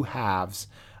has two halves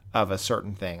of a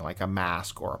certain thing, like a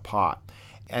mask or a pot.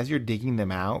 As you're digging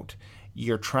them out,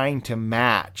 you're trying to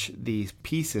match these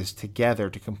pieces together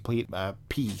to complete a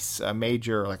piece, a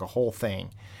major, like a whole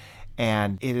thing.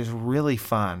 And it is really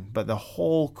fun. But the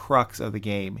whole crux of the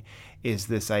game is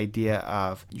this idea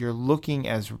of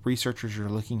as researchers, you're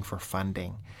looking for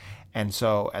funding. And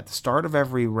so at the start of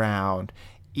every round,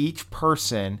 each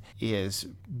person is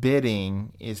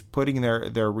putting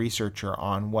their researcher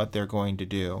on what they're going to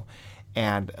do.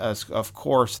 And of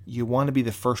course, you want to be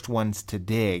the first ones to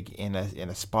dig in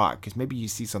a spot, because maybe you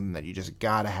see something that you just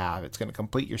got to have. It's going to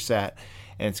complete your set,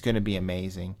 and it's going to be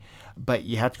amazing. But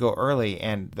you have to go early,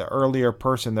 and the earlier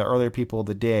people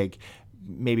to dig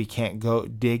maybe can't go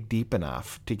dig deep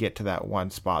enough to get to that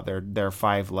one spot. There are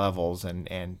 5 levels,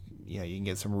 and you can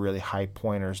get some really high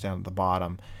pointers down at the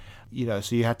bottom.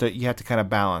 So you have to kind of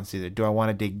balance. Either do I want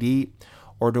to dig deep,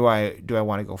 or do I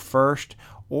want to go first?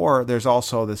 Or there's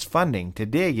also this funding. To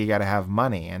dig, you got to have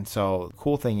money. And so the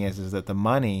cool thing is that the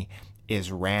money is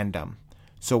random.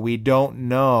 So we don't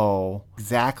know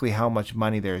exactly how much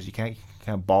money there is. You can't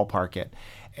kind of ballpark it.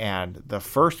 And the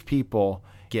first people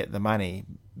get the money.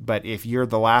 But if you're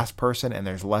the last person and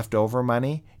there's leftover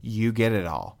money, you get it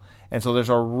all. And so there's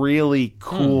a really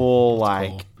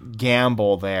cool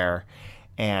gamble there.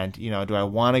 And, do I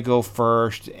want to go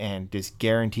first and just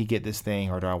guarantee get this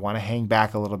thing, or do I want to hang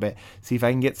back a little bit, see if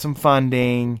I can get some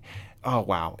funding? Oh,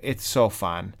 wow. It's so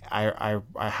fun. I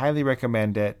highly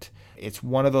recommend it. It's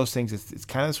one of those things. It's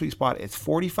kind of the sweet spot. It's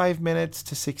 45 minutes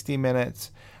to 60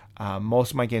 minutes.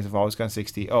 Most of my games have always gone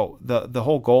 60. Oh, the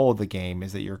whole goal of the game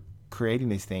is that you're creating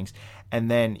these things,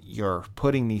 and then you're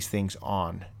putting these things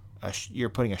on. You're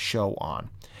putting a show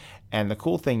on. And the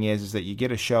cool thing is that you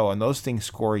get a show, and those things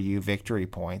score you victory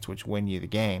points, which win you the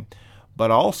game.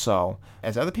 But also,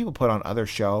 as other people put on other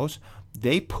shows,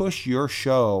 they push your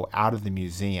show out of the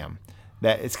museum.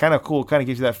 That it's kind of cool. It kind of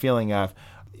gives you that feeling of,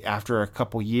 after a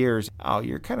couple years,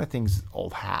 your kind of thing's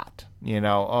old hat.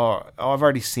 I've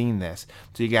already seen this.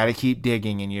 So you got to keep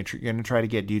digging, and you're going to try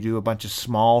to do you do a bunch of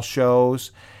small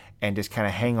shows and just kind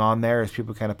of hang on there as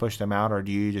people kind of push them out, or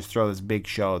do you just throw this big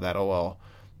show that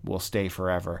will stay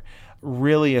forever?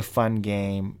 really a fun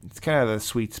game. It's kind of the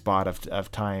sweet spot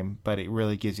of time, but it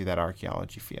really gives you that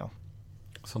archaeology feel.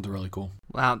 Something really cool.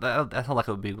 Wow, that sounds like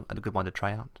it would be a good one to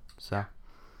try out.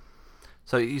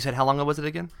 So you said how long was it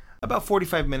again? About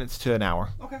 45 minutes to an hour.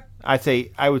 Okay.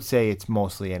 I would say it's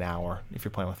mostly an hour if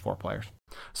you're playing with 4 players.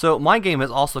 So my game is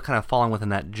also kind of falling within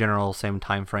that general same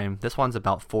time frame. This one's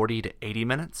about 40 to 80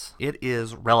 minutes. It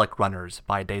is Relic Runners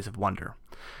by Days of Wonder.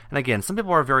 And again, some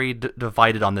people are very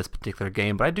divided on this particular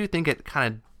game, but I do think it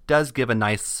kind of does give a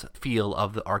nice feel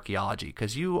of the archaeology,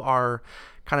 because you are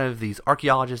kind of these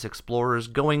archaeologists, explorers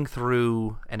going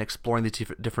through and exploring these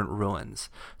different ruins.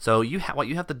 So what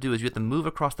you have to do is you have to move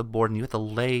across the board, and you have to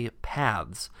lay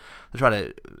paths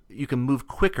to you can move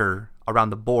quicker around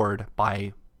the board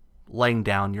by laying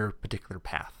down your particular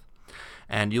path.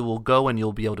 And you will go and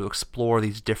you'll be able to explore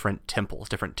these different temples,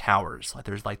 different towers. Like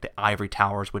there's like the ivory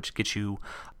towers, which get you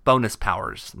bonus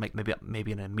powers,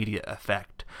 maybe an immediate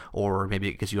effect, or maybe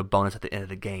it gives you a bonus at the end of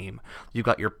the game. You've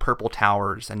got your purple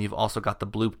towers, and you've also got the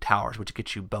blue towers, which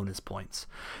get you bonus points.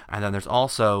 And then there's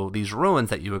also these ruins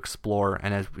that you explore,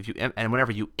 and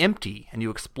whenever you empty and you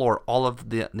explore all of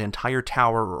the entire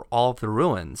tower or all of the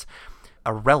ruins,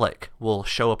 a relic will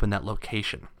show up in that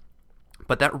location.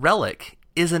 But that relic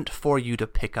isn't for you to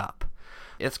pick up.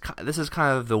 This is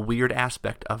kind of the weird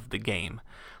aspect of the game.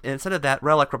 Instead of that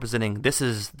relic representing this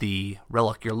is the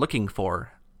relic you're looking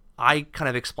for, I kind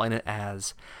of explain it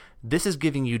as this is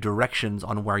giving you directions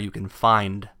on where you can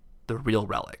find the real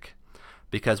relic.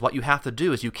 Because what you have to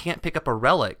do is you can't pick up a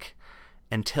relic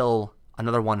until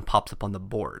another one pops up on the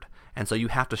board. And so you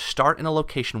have to start in a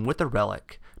location with a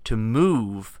relic to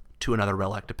move to another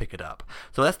relic to pick it up.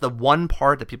 So that's the one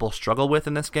part that people struggle with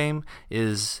in this game,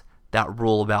 is that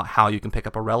rule about how you can pick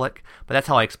up a relic. But that's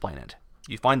how I explain it.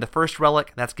 You find the first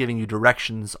relic, that's giving you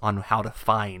directions on how to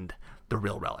find the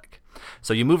real relic.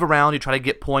 So you move around, you try to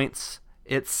get points.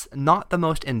 It's not the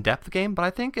most in-depth game, but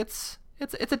I think it's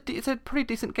a pretty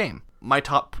decent game. My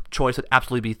top choice would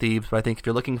absolutely be Thieves, but I think if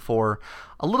you're looking for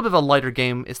a little bit of a lighter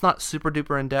game, it's not super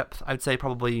duper in-depth. I'd say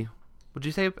probably, would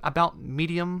you say about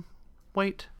medium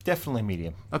weight? Definitely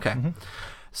medium. Okay. Mm-hmm.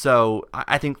 So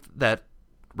I think that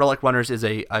Relic Runners is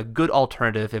a good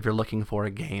alternative if you're looking for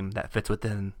a game that fits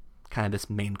within kind of this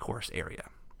main course area.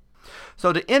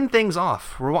 So to end things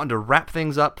off, we're wanting to wrap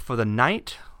things up for the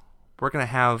night. We're going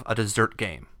to have a dessert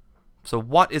game. So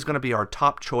what is going to be our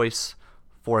top choice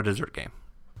for a dessert game?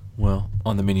 Well,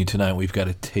 on the menu tonight, we've got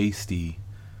a tasty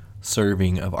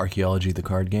serving of Archaeology, the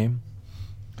card game.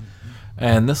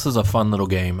 And this is a fun little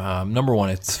game. Number one,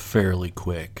 it's fairly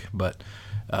quick, but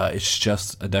it's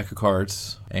just a deck of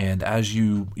cards. And as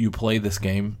you play this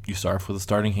game, you start off with a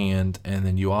starting hand, and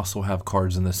then you also have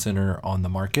cards in the center on the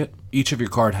market. Each of your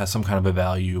card has some kind of a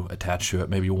value attached to it,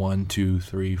 maybe 1, 2,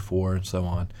 3, 4, and so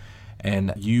on.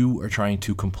 And you are trying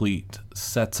to complete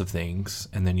sets of things,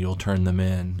 and then you'll turn them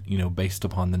in, based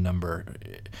upon the number.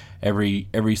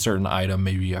 Every certain item,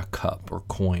 maybe a cup or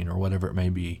coin or whatever it may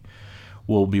be,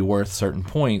 will be worth certain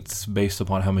points based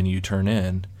upon how many you turn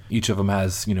in. Each of them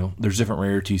has, there's different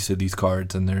rarities to these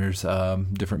cards, and there's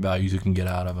different values you can get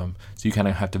out of them. So you kind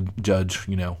of have to judge,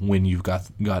 when you've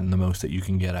gotten the most that you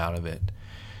can get out of it.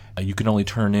 You can only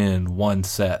turn in one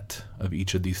set of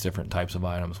each of these different types of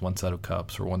items, one set of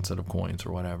cups or one set of coins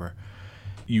or whatever.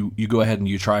 You go ahead and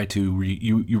you try to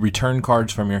you return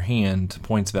cards from your hand,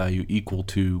 points value equal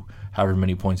to however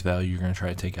many points value you're going to try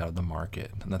to take out of the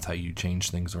market, and that's how you change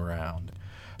things around.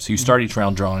 So you start each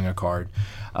round drawing a card.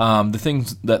 The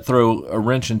things that throw a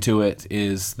wrench into it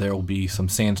is there will be some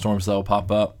sandstorms that will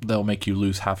pop up. They'll make you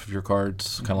lose half of your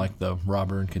cards, kind of like the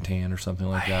Robber in Catan or something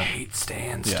like that. I hate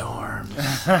sandstorms.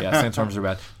 Yeah, sandstorms are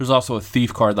bad. There's also a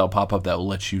thief card that will pop up that will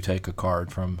let you take a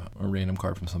random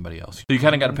card from somebody else. So you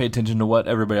kind of got to pay attention to what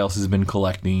everybody else has been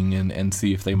collecting and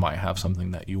see if they might have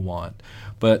something that you want.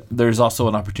 But there's also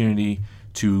an opportunity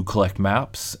to collect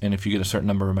maps, and if you get a certain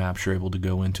number of maps, you're able to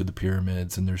go into the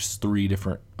pyramids, and there's 3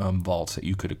 different vaults that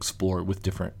you could explore with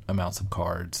different amounts of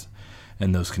cards,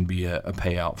 and those can be a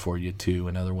payout for you too,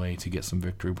 another way to get some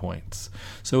victory points.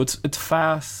 So it's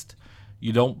fast.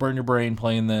 You don't burn your brain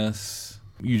playing this.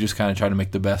 You just kind of try to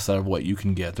make the best out of what you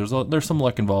can get. There's some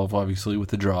luck involved, obviously, with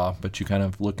the draw, but you kind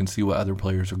of look and see what other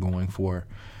players are going for,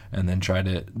 and then try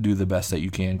to do the best that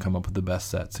you can, come up with the best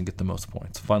sets, and get the most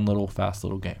points. Fun little, fast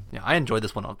little game. Yeah, I enjoyed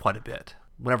this one quite a bit.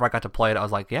 Whenever I got to play it, I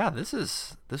was like, yeah, this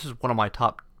is one of my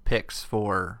top picks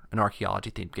for an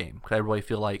archaeology-themed game. Because I really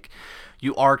feel like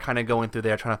you are kind of going through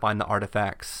there trying to find the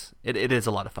artifacts. It is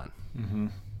a lot of fun. Mm-hmm.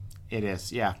 It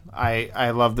is, yeah. I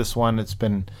love this one. It's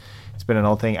been It's been an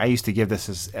old thing. I used to give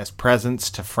this as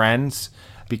presents to friends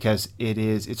because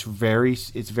it's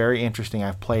very interesting.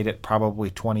 I've played it probably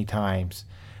 20 times.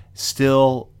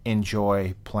 Still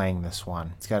enjoy playing this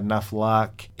one. It's got enough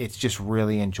luck. It's just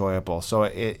really enjoyable. So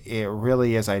it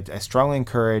really is. I strongly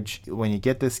encourage, when you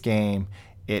get this game,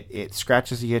 it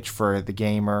scratches the itch for the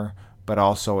gamer, but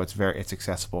also it's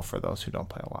accessible for those who don't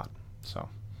play a lot. So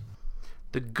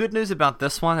the good news about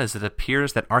this one is it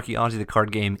appears that Archaeology the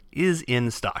card game is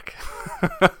in stock.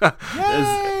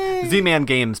 Z-Man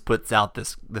Games puts out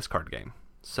this card game.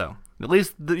 So at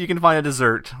least you can find a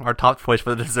dessert, our top choice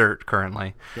for the dessert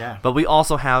currently. Yeah. But we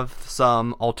also have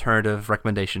some alternative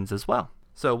recommendations as well.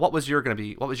 So what was your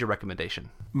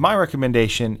recommendation? My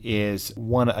recommendation is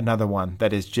another one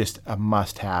that is just a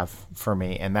must-have for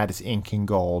me, and that is Ink and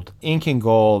Gold. Ink and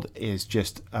Gold is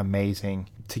just amazing.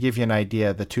 To give you an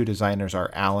idea, the two designers are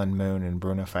Alan Moon and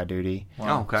Bruno Faidutti.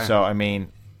 Wow. Oh, okay. So, I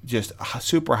mean, just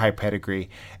super high pedigree.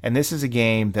 And this is a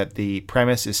game that the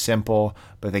premise is simple,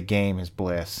 but the game is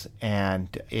bliss.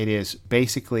 And it is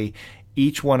basically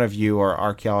each one of you are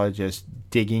archaeologists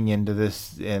digging into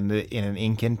this in an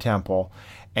Incan temple,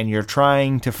 and you're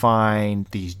trying to find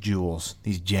these jewels,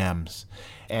 these gems.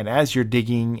 And as you're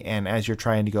digging and as you're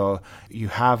trying to go, you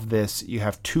have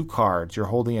two cards. You're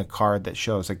holding a card that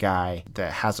shows a guy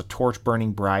that has a torch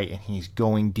burning bright and he's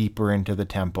going deeper into the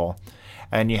temple.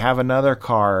 And you have another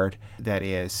card that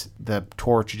is the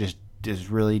torch just is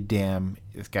really dim.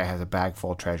 This guy has a bag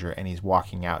full of treasure and he's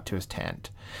walking out to his tent.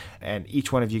 And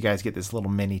each one of you guys get this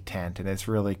little mini tent, and it's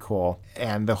really cool.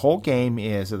 And the whole game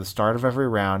is, at the start of every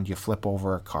round, you flip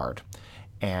over a card.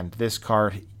 And this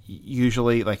card,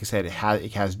 usually, like I said, it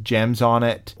has gems on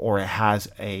it, or it has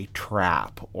a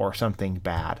trap or something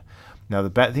bad. Now,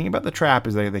 the bad thing about the trap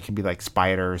is they can be like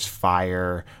spiders,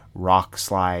 fire, rock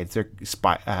slides,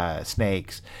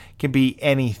 snakes. It can be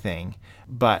anything.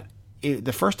 But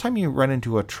the first time you run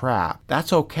into a trap,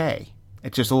 that's okay.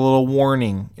 It's just a little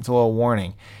warning.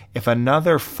 If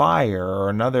another fire or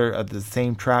another of the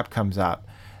same trap comes up,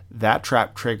 that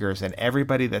trap triggers, and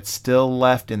everybody that's still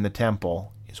left in the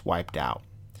temple is wiped out.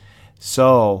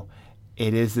 So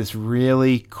it is this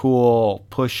really cool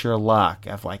push your luck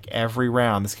of like every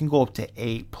round. This can go up to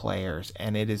 8 players,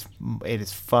 and it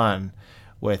is fun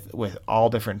with all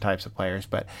different types of players.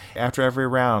 But after every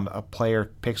round, a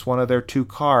player picks one of their 2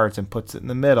 cards and puts it in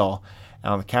the middle,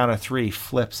 and on the count of 3,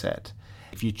 flips it.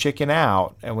 If you chicken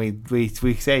out, and we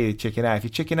say you chicken out, if you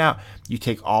chicken out, you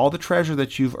take all the treasure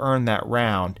that you've earned that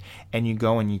round, and you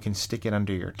go and you can stick it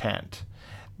under your tent.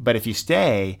 But if you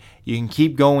stay, you can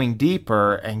keep going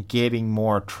deeper and getting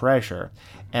more treasure.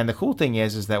 And the cool thing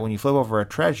is that when you flip over a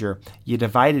treasure, you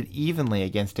divide it evenly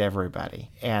against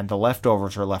everybody, and the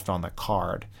leftovers are left on the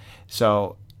card.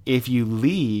 So if you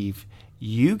leave,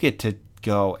 you get to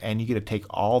go and you get to take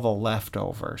all the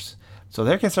leftovers. So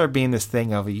there can start being this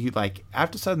thing of you, like,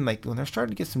 after sudden, like when they're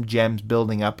starting to get some gems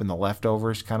building up in the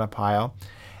leftovers kind of pile,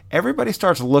 everybody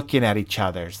starts looking at each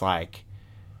other. It's like,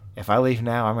 if I leave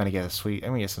now, I'm gonna get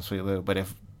some sweet loot. But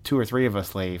if 2 or 3 of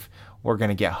us leave, we're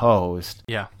gonna get hosed.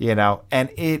 Yeah. And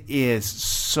it is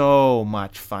so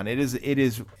much fun. It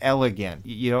is elegant.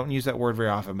 You don't use that word very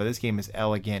often, but this game is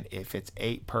elegant. It fits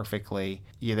 8 perfectly.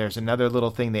 There's another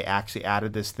little thing. They actually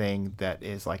added this thing that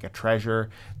is like a treasure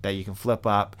that you can flip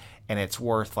up, and it's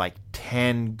worth like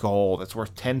 10 gold. It's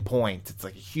worth 10 points. It's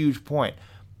like a huge point,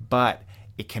 but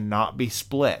it cannot be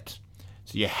split.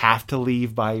 So you have to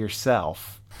leave by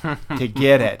yourself to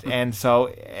get it. And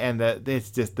so,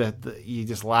 it's just you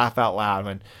just laugh out loud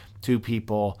when 2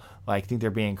 people like think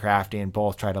they're being crafty and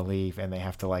both try to leave, and they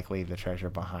have to like leave the treasure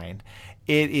behind.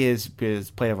 It is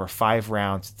played over 5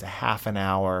 rounds. It's a half an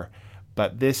hour,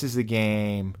 but this is the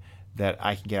game that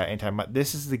I can get out anytime.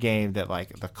 This is the game that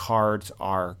like the cards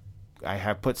are, I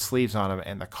have put sleeves on them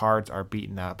and the cards are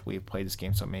beaten up. We've played this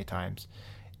game so many times.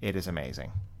 It is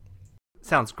amazing.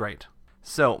 Sounds great.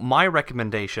 So my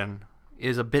recommendation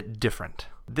is a bit different.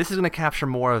 This is going to capture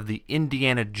more of the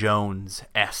Indiana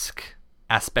Jones-esque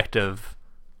aspect of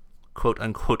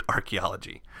quote-unquote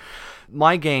archaeology.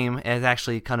 My game is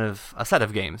actually kind of a set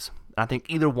of games. I think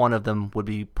either one of them would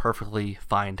be perfectly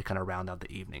fine to kind of round out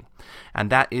the evening. And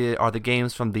that are the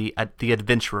games from the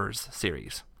Adventurers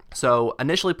series. So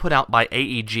initially put out by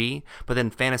AEG, but then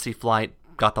Fantasy Flight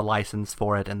got the license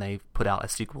for it, and they put out a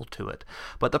sequel to it.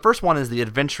 But the first one is The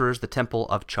Adventurers, The Temple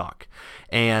of Chalk.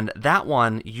 And that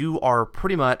one, you are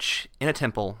pretty much in a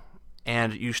temple,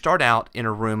 and you start out in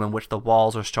a room in which the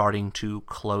walls are starting to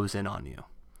close in on you.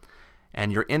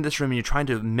 And you're in this room, and you're trying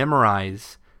to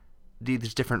memorize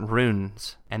these different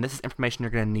runes, and this is information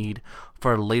you're going to need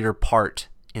for a later part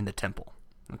in the temple.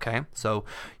 Okay, so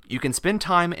you can spend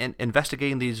time in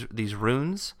investigating these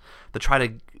runes to try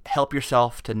to help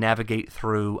yourself to navigate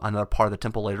through another part of the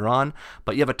temple later on,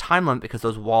 but you have a time limit because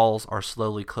those walls are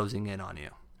slowly closing in on you.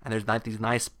 And there's like these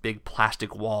nice big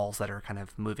plastic walls that are kind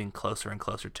of moving closer and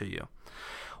closer to you.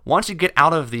 Once you get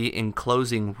out of the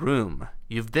enclosing room,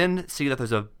 you then see that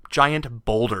there's a giant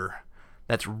boulder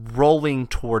that's rolling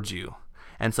towards you.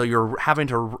 And so you're having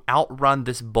to outrun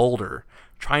this boulder,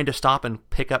 trying to stop and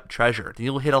pick up treasure. Then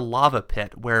you'll hit a lava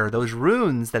pit where those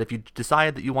runes that if you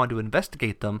decide that you want to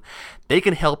investigate them, they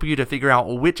can help you to figure out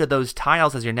which of those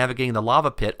tiles as you're navigating the lava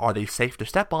pit, are they safe to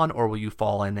step on, or will you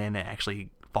fall in and actually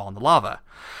fall in the lava?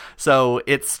 So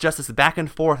it's just this back and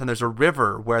forth, and there's a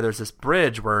river where there's this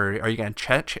bridge where are you going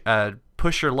to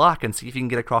push your luck and see if you can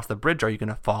get across the bridge, or are you going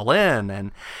to fall in?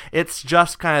 And it's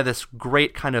just kind of this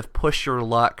great kind of push your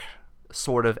luck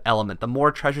sort of element. The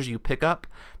more treasures you pick up,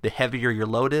 the heavier your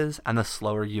load is and the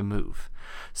slower you move.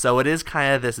 So it is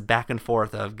kind of this back and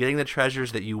forth of getting the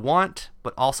treasures that you want,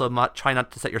 but also try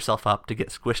not to set yourself up to get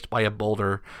squished by a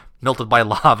boulder, melted by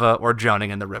lava, or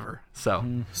drowning in the river. So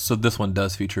this one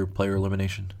does feature player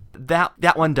elimination?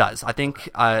 That one does. I think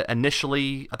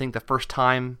initially, the first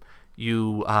time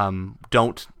you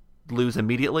don't lose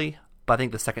immediately, but I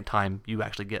think the second time you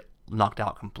actually get knocked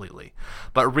out completely.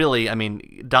 But really, I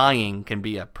mean, dying can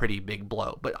be a pretty big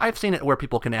blow. But I've seen it where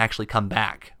people can actually come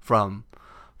back from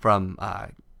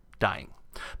dying.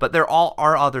 But there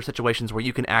are other situations where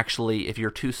you can actually, if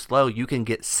you're too slow, you can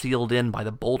get sealed in by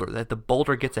the boulder. If the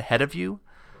boulder gets ahead of you,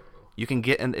 you can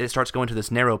get, and it starts going to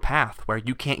this narrow path where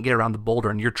you can't get around the boulder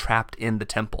and you're trapped in the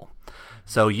temple.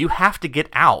 So you have to get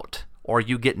out or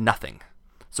you get nothing.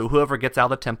 So whoever gets out of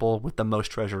the temple with the most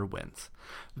treasure wins.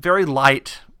 Very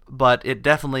light, but it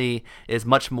definitely is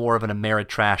much more of an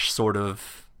Ameritrash sort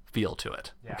of feel to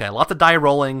it. Yeah. Okay, lots of die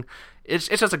rolling. It's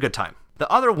just a good time.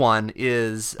 The other one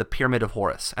is the Pyramid of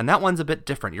Horus, and that one's a bit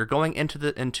different. You're going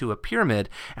into a pyramid,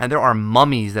 and there are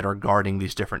mummies that are guarding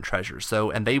these different treasures.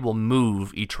 And they will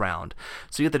move each round.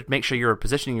 So you have to make sure you're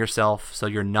positioning yourself so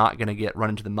you're not going to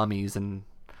run into the mummies and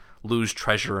lose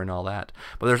treasure and all that.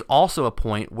 But there's also a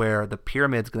point where the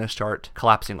pyramid's going to start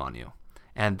collapsing on you,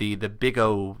 and the big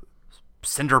old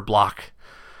cinder block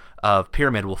of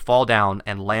pyramid will fall down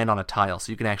and land on a tile,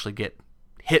 so you can actually get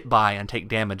hit by and take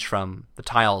damage from the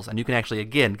tiles, and you can actually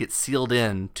again get sealed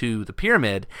in to the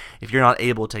pyramid if you're not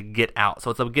able to get out. So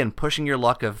it's again pushing your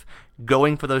luck of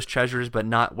going for those treasures but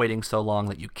not waiting so long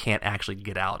that you can't actually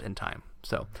get out in time.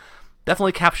 So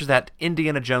definitely captures that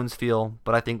Indiana Jones feel,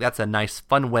 but I think that's a nice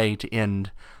fun way to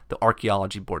end the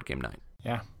archaeology board game night.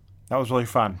 Yeah. That was really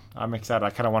fun. I'm excited.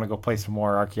 I kind of want to go play some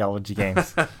more archaeology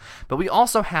games. But we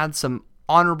also had some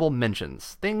honorable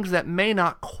mentions, things that may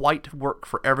not quite work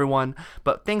for everyone,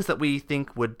 but things that we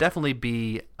think would definitely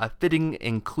be a fitting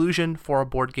inclusion for a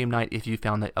board game night if you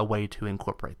found a way to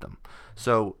incorporate them.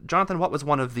 So, Jonathan, what was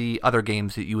one of the other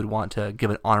games that you would want to give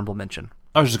an honorable mention?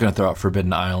 I was just going to throw out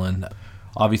Forbidden Island.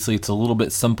 Obviously, it's a little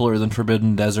bit simpler than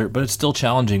Forbidden Desert, but it's still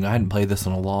challenging. I hadn't played this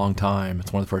in a long time.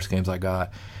 It's one of the first games I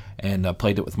got. And I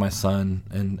played it with my son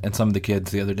and some of the kids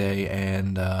the other day,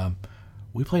 and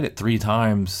we played it 3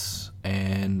 times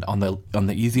and on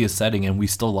the easiest setting, and we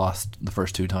still lost the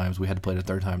first 2 times. We had to play it a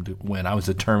third time to win. I was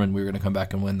determined we were going to come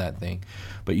back and win that thing.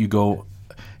 But you go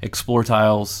explore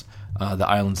tiles, the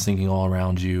island sinking all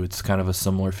around you. It's kind of a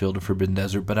similar feel to Forbidden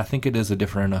Desert, but I think it is a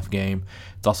different enough game.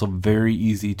 It's also very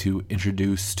easy to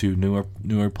introduce to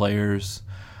newer players,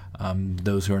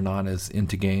 those who are not as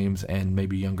into games, and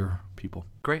maybe younger people.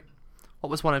 Great. What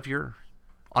was one of your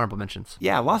honorable mentions?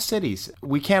 Yeah, Lost Cities.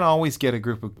 We can't always get a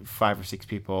group of 5 or 6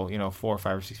 people, 4 or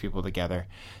 5 or 6 people together.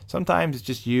 Sometimes it's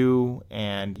just you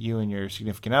and your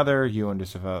significant other, you and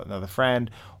just another friend,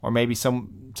 or maybe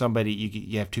somebody,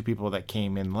 you have 2 people that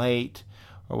came in late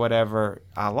or whatever.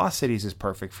 Lost Cities is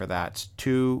perfect for that. It's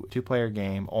 2-player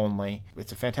game only.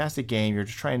 It's a fantastic game. You're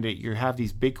just you have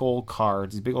these big old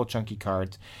cards, these big old chunky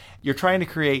cards. You're trying to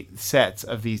create sets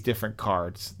of these different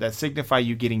cards that signify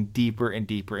you getting deeper and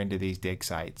deeper into these dig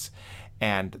sites.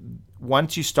 And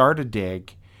once you start a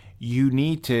dig, you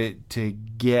need to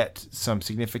get some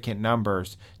significant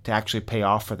numbers to actually pay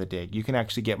off for the dig. You can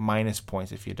actually get minus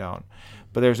points if you don't.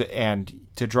 But and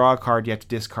to draw a card, you have to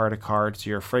discard a card,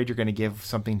 so you're afraid you're going to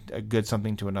give a good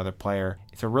something to another player.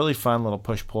 It's a really fun little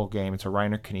push-pull game. It's a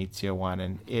Reiner Knizia one,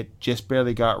 and it just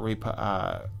barely got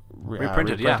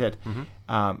reprinted. Yeah.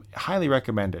 Mm-hmm. Highly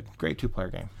recommended. Great 2-player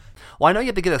game. Well, I know you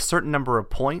have to get a certain number of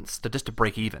points to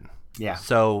break even. Yeah.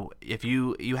 So if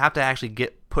you have to actually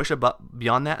push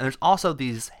beyond that, and there's also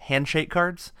these handshake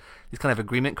cards, these kind of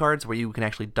agreement cards where you can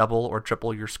actually double or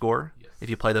triple your score if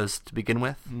you play those to begin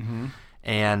with. Mm-hmm.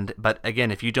 But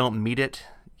again, if you don't meet it,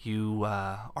 you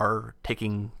are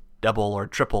taking double or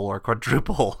triple or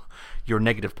quadruple your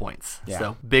negative points. Yeah.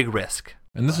 So big risk.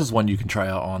 And this is one you can try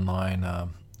out online,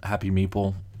 Happy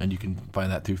Meeple, and you can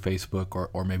find that through Facebook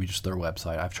or maybe just their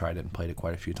website. I've tried it and played it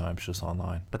quite a few times just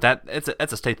online. But it's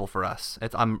a staple for us.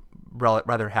 I'm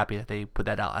rather happy that they put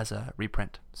that out as a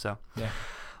reprint. So Yeah.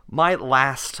 my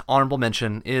last honorable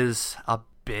mention is a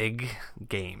big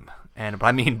game. And but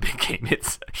I mean big game.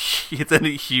 It's in a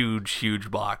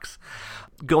huge box.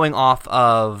 Going off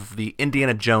of the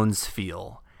Indiana Jones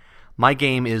feel, my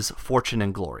game is Fortune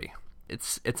and Glory.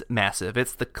 It's massive.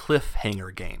 It's the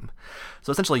cliffhanger game.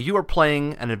 So essentially, you are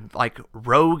playing like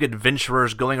rogue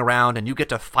adventurers going around, and you get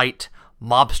to fight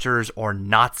mobsters or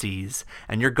Nazis,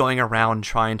 and you're going around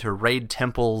trying to raid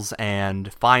temples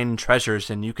and find treasures,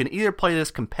 and you can either play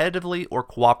this competitively or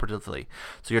cooperatively.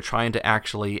 So you're trying to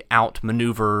actually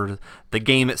outmaneuver the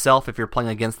game itself if you're playing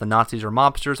against the Nazis or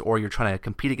mobsters, or you're trying to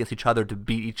compete against each other to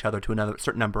beat each other to another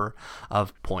certain number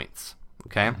of points.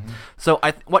 Okay, so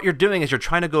what you're doing is you're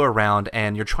trying to go around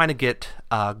and you're trying to get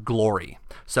glory.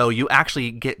 So you actually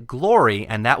get glory,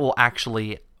 and that will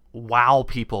actually wow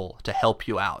people to help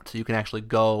you out. So you can actually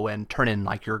go and turn in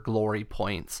like your glory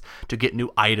points to get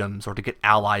new items or to get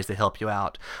allies to help you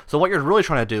out. So what you're really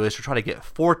trying to do is to try to get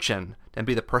fortune and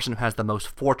be the person who has the most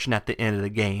fortune at the end of the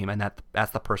game, and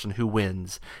that's the person who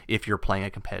wins if you're playing a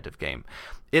competitive game.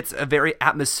 It's a very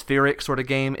atmospheric sort of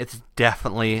game. It's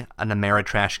definitely an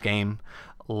Ameritrash game.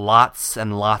 Lots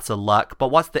and lots of luck. But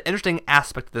what's the interesting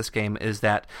aspect of this game is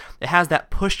that it has that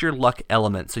push your luck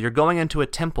element. So you're going into a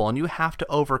temple and you have to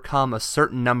overcome a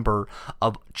certain number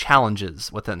of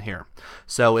challenges within here.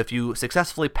 So if you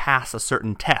successfully pass a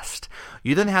certain test,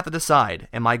 you then have to decide,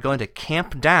 am I going to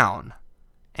camp down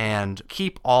and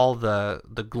keep all the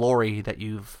glory that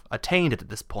you've attained at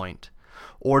this point?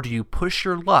 Or do you push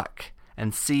your luck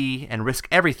and see and risk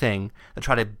everything to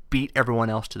try to beat everyone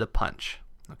else to the punch?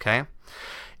 Okay?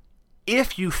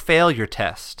 If you fail your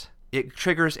test, it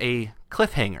triggers a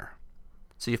cliffhanger.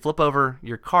 So you flip over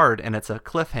your card and it's a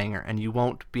cliffhanger, and you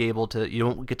won't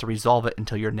get to resolve it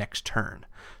until your next turn.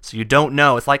 So you don't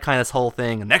know. It's like kind of this whole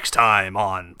thing, next time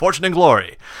on Fortune and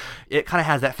Glory. It kind of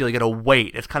has that feel. You got to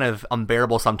wait. It's kind of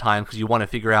unbearable sometimes because you want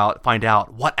to find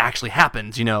out what actually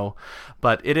happens,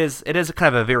 But it is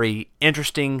kind of a very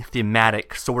interesting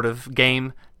thematic sort of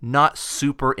game. Not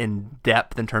super in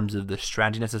depth in terms of the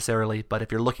strategy necessarily, but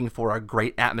if you're looking for a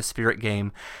great atmospheric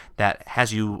game that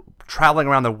has you traveling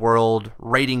around the world,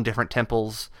 raiding different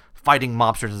temples, fighting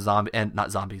mobsters and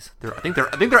not zombies. I think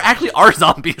there actually are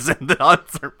zombies in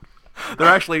the there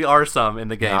actually are some in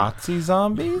the game. Nazi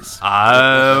zombies?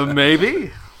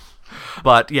 Maybe.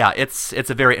 But yeah, it's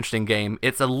a very interesting game.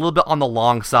 It's a little bit on the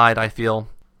long side, I feel.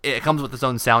 It comes with its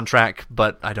own soundtrack,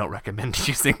 but I don't recommend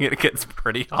using it. It gets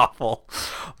pretty awful.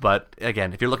 But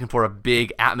again, if you're looking for a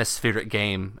big atmospheric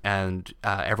game and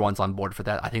everyone's on board for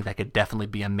that, I think that could definitely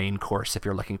be a main course if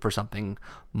you're looking for something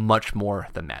much more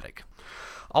thematic.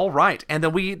 All right, and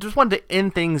then we just wanted to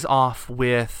end things off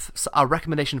with a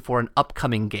recommendation for an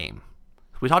upcoming game.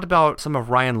 We talked about some of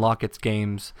Ryan Lockett's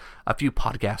games a few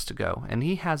podcasts ago, and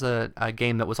he has a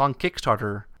game that was on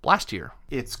Kickstarter last year.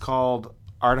 It's called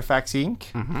Artifacts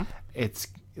Inc. Mm-hmm. It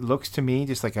looks to me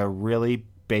just like a really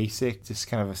basic, just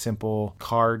kind of a simple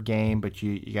card game, but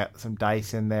you got some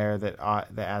dice in there that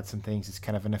add some things. It's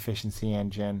kind of an efficiency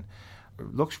engine.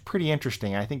 It looks pretty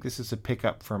interesting. I think this is a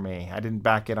pickup for me. I didn't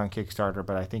back it on Kickstarter,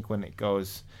 but I think when it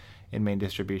goes in main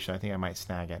distribution, I think I might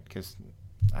snag it because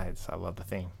I love the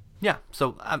theme. Yeah,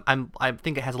 so I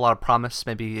think it has a lot of promise.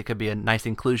 Maybe it could be a nice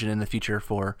inclusion in the future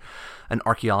for an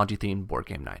archaeology-themed board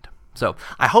game night. So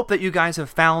I hope that you guys have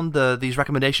found these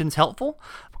recommendations helpful.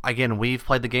 Again, we've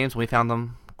played the games and we found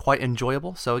them quite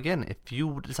enjoyable. So again, if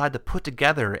you decide to put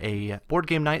together a board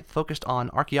game night focused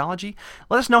on archaeology,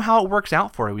 let us know how it works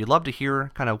out for you. We'd love to hear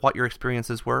kind of what your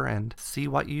experiences were and see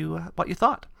what you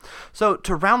thought. So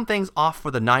to round things off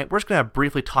for the night, we're just going to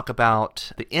briefly talk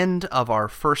about the end of our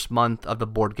first month of the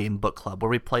Board Game Book Club, where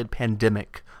we played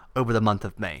Pandemic over the month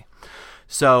of May.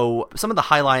 So some of the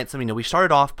highlights, we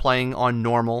started off playing on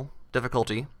normal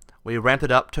difficulty. We ramped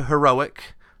it up to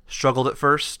heroic, struggled at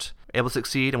first, able to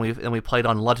succeed, and we played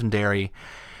on legendary.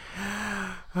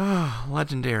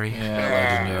 Legendary.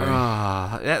 Yeah,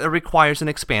 legendary. It requires an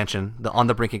expansion, the On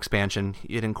the Brink expansion.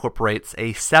 It incorporates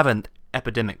a 7th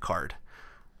epidemic card.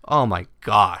 Oh my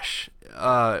gosh.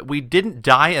 We didn't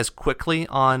die as quickly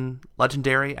on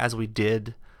legendary as we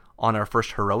did on our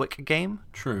first heroic game.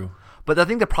 True. But I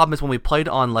think the problem is when we played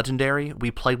on legendary, we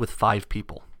played with 5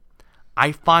 people.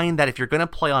 I find that if you're going to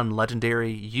play on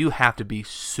legendary, you have to be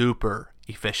super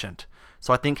efficient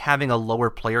So I think having a lower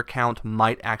player count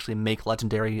might actually make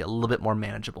Legendary a little bit more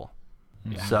manageable.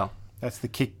 Yeah. So that's the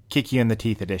kick you in the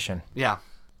teeth edition. Yeah.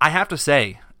 I have to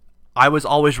say, I was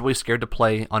always really scared to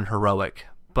play on Heroic,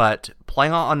 but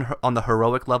playing on the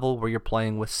Heroic level where you're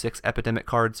playing with 6 Epidemic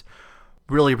cards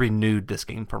really renewed this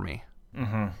game for me.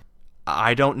 Mm-hmm.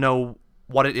 I don't know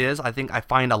what it is. I think I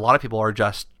find a lot of people are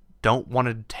just don't want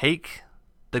to take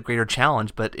the greater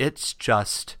challenge, but it's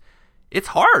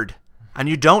hard, and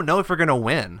you don't know if you're going to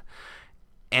win.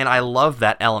 And I love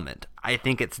that element. I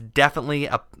think it's definitely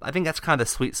I think that's kind of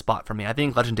the sweet spot for me. I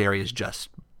think Legendary is just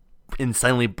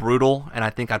insanely brutal, and I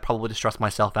think I'd probably just stress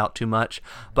myself out too much.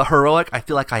 But Heroic, I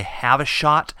feel like I have a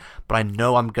shot, but I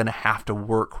know I'm going to have to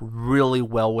work really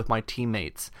well with my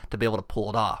teammates to be able to pull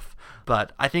it off.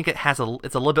 But I think it's a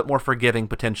little bit more forgiving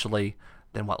potentially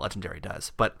than what Legendary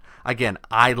does. But again,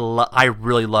 I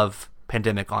really love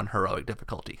Pandemic on Heroic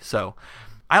difficulty. So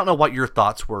I don't know what your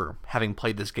thoughts were having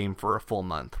played this game for a full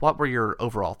month. What were your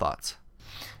overall thoughts?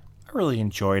 I really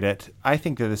enjoyed it. I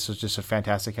think that this was just a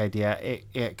fantastic idea.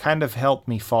 It kind of helped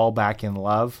me fall back in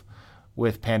love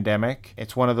with Pandemic.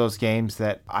 It's one of those games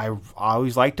that I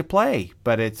always like to play,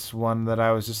 but it's one that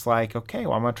I was just like, okay,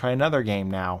 well, I'm going to try another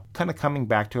game now. Kind of coming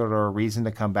back to it, or a reason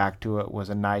to come back to it, was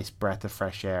a nice breath of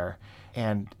fresh air.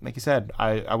 And like I said,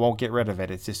 I won't get rid of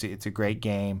it. It's a great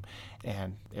game,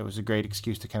 and it was a great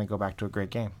excuse to kind of go back to a great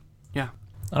game. Yeah.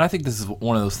 And I think this is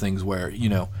one of those things where,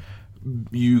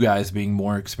 you guys being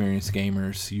more experienced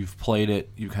gamers, you've played it,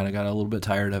 you kind of got a little bit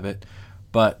tired of it,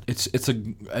 but it's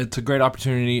a great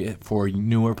opportunity for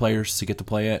newer players to get to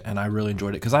play it, and I really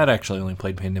enjoyed it because I had actually only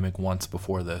played Pandemic once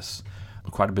before this.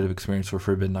 Quite a bit of experience for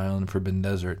Forbidden Island and Forbidden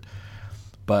Desert,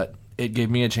 but it gave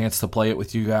me a chance to play it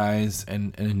with you guys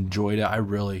and enjoyed it.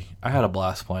 I had a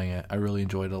blast playing it. I really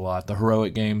enjoyed it a lot. The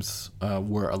Heroic games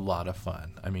were a lot of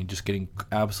fun. I mean, just getting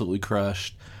absolutely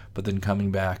crushed, but then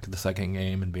coming back to the second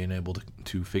game and being able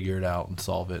to figure it out and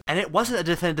solve it. And it wasn't a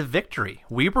definitive victory.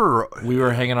 We were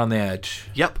hanging on the edge.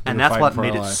 Yep, and that's what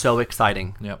made it so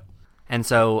exciting. Yep. And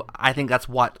so I think that's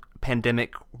what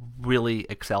Pandemic really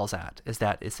excels at, is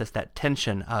that it's just that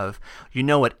tension of,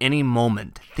 at any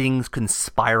moment things can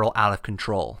spiral out of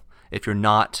control if you're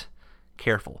not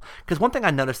careful. Because one thing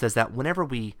I noticed is that whenever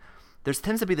there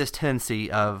tends to be this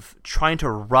tendency of trying to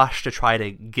rush to try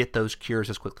to get those cures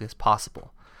as quickly as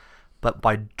possible. But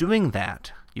by doing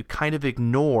that, you kind of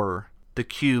ignore the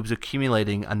cubes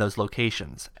accumulating on those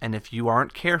locations. And if you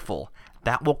aren't careful,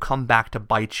 that will come back to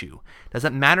bite you.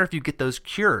 Doesn't matter if you get those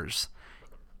cures.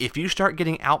 If you start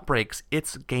getting outbreaks,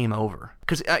 it's game over.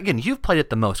 Because, again, you've played it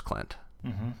the most, Clint.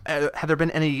 Mm-hmm. Have there been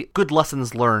any good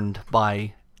lessons learned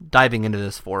by diving into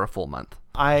this for a full month?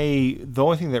 The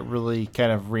only thing that really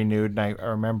kind of renewed, and I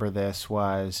remember this,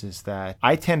 is that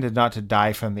I tended not to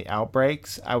die from the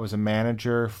outbreaks. I was a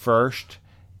manager first,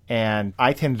 and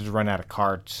I tended to run out of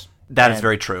cards. That is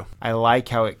very true. I like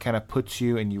how it kind of puts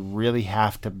you, and you really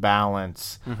have to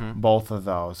balance both of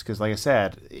those. Because like I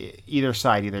said, either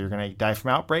side, either you're going to die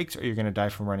from outbreaks or you're going to die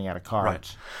from running out of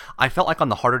cards. Right. I felt like on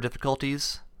the harder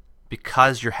difficulties,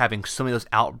 because you're having so many of those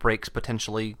outbreaks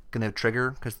potentially going to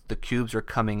trigger, because the cubes are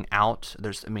coming out.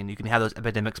 You can have those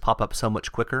epidemics pop up so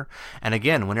much quicker. And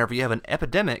again, whenever you have an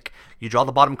epidemic, you draw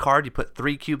the bottom card, you put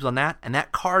 3 cubes on that, and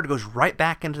that card goes right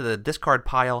back into the discard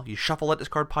pile. You shuffle that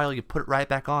discard pile, you put it right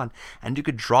back on, and you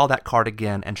could draw that card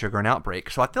again and trigger an outbreak.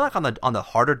 So I feel like on the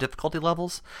harder difficulty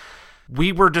levels,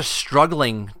 we were just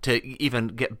struggling to even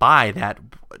get by that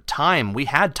time. We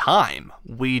had time.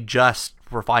 We just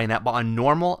were fighting that. But on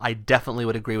normal, I definitely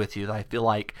would agree with you that I feel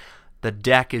like the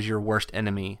deck is your worst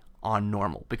enemy on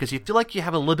normal, because you feel like you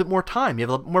have a little bit more time. You have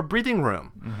a little more breathing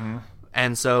room. Mm-hmm.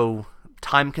 And so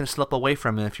time can slip away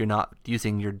from you if you're not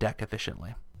using your deck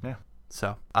efficiently. Yeah.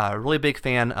 So, really big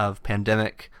fan of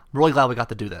Pandemic. Really glad we got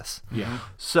to do this. Yeah.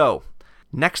 So,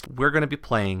 next we're going to be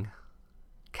playing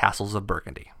Castles of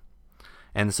Burgundy.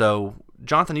 And so,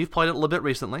 Jonathan, you've played it a little bit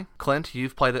recently. Clint,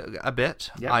 you've played it a bit.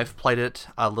 Yeah. I've played it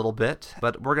a little bit.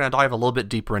 But we're going to dive a little bit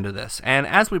deeper into this. And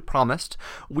as we promised,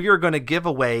 we are going to give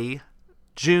away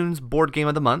June's board game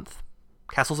of the month,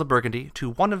 Castles of Burgundy, to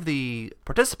one of the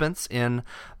participants in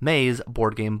May's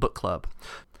Board Game Book Club.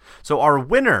 So our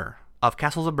winner of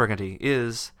Castles of Burgundy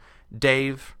is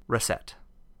Dave Reset.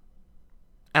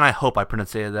 And I hope I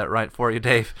pronounced that right for you,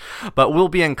 Dave. But we'll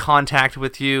be in contact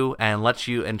with you and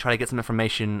try to get some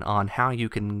information on how we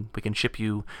can ship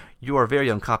you your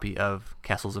very own copy of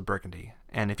Castles of Burgundy.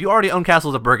 And if you already own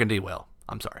Castles of Burgundy, well,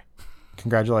 I'm sorry.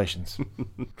 Congratulations.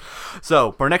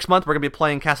 So for next month, we're going to be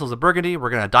playing Castles of Burgundy. We're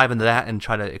going to dive into that and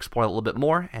try to explore it a little bit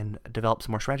more and develop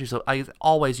some more strategies. So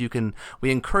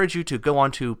we encourage you to go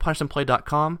on to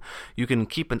punchedandplay.com. You can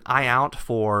keep an eye out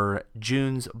for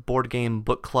June's Board Game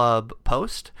Book Club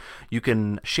post. You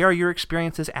can share your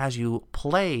experiences as you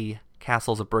play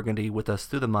Castles of Burgundy with us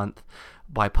through the month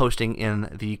by posting in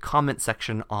the comment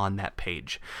section on that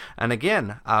page. And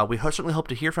again, we certainly hope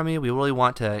to hear from you. We really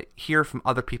want to hear from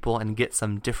other people and get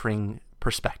some differing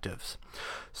perspectives.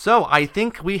 So I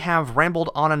think we have rambled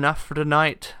on enough for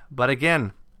tonight. But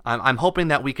again, I'm hoping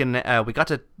that we can. We got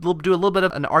to do a little bit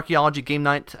of an archaeology game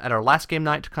night at our last game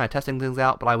night, kind of testing things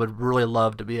out. But I would really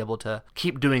love to be able to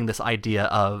keep doing this idea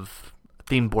of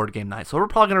themed board game night. So we're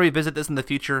probably going to revisit this in the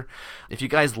future. If you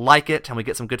guys like it and we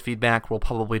get some good feedback, we'll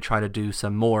probably try to do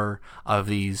some more of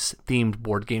these themed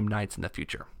board game nights in the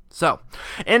future. So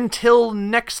until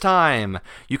next time,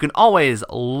 you can always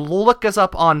look us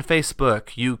up on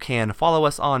Facebook. You can follow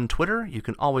us on Twitter. You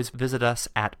can always visit us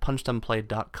at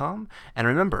punchedandplayed.com. And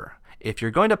remember, if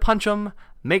you're going to punch 'em,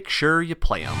 make sure you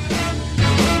play 'em.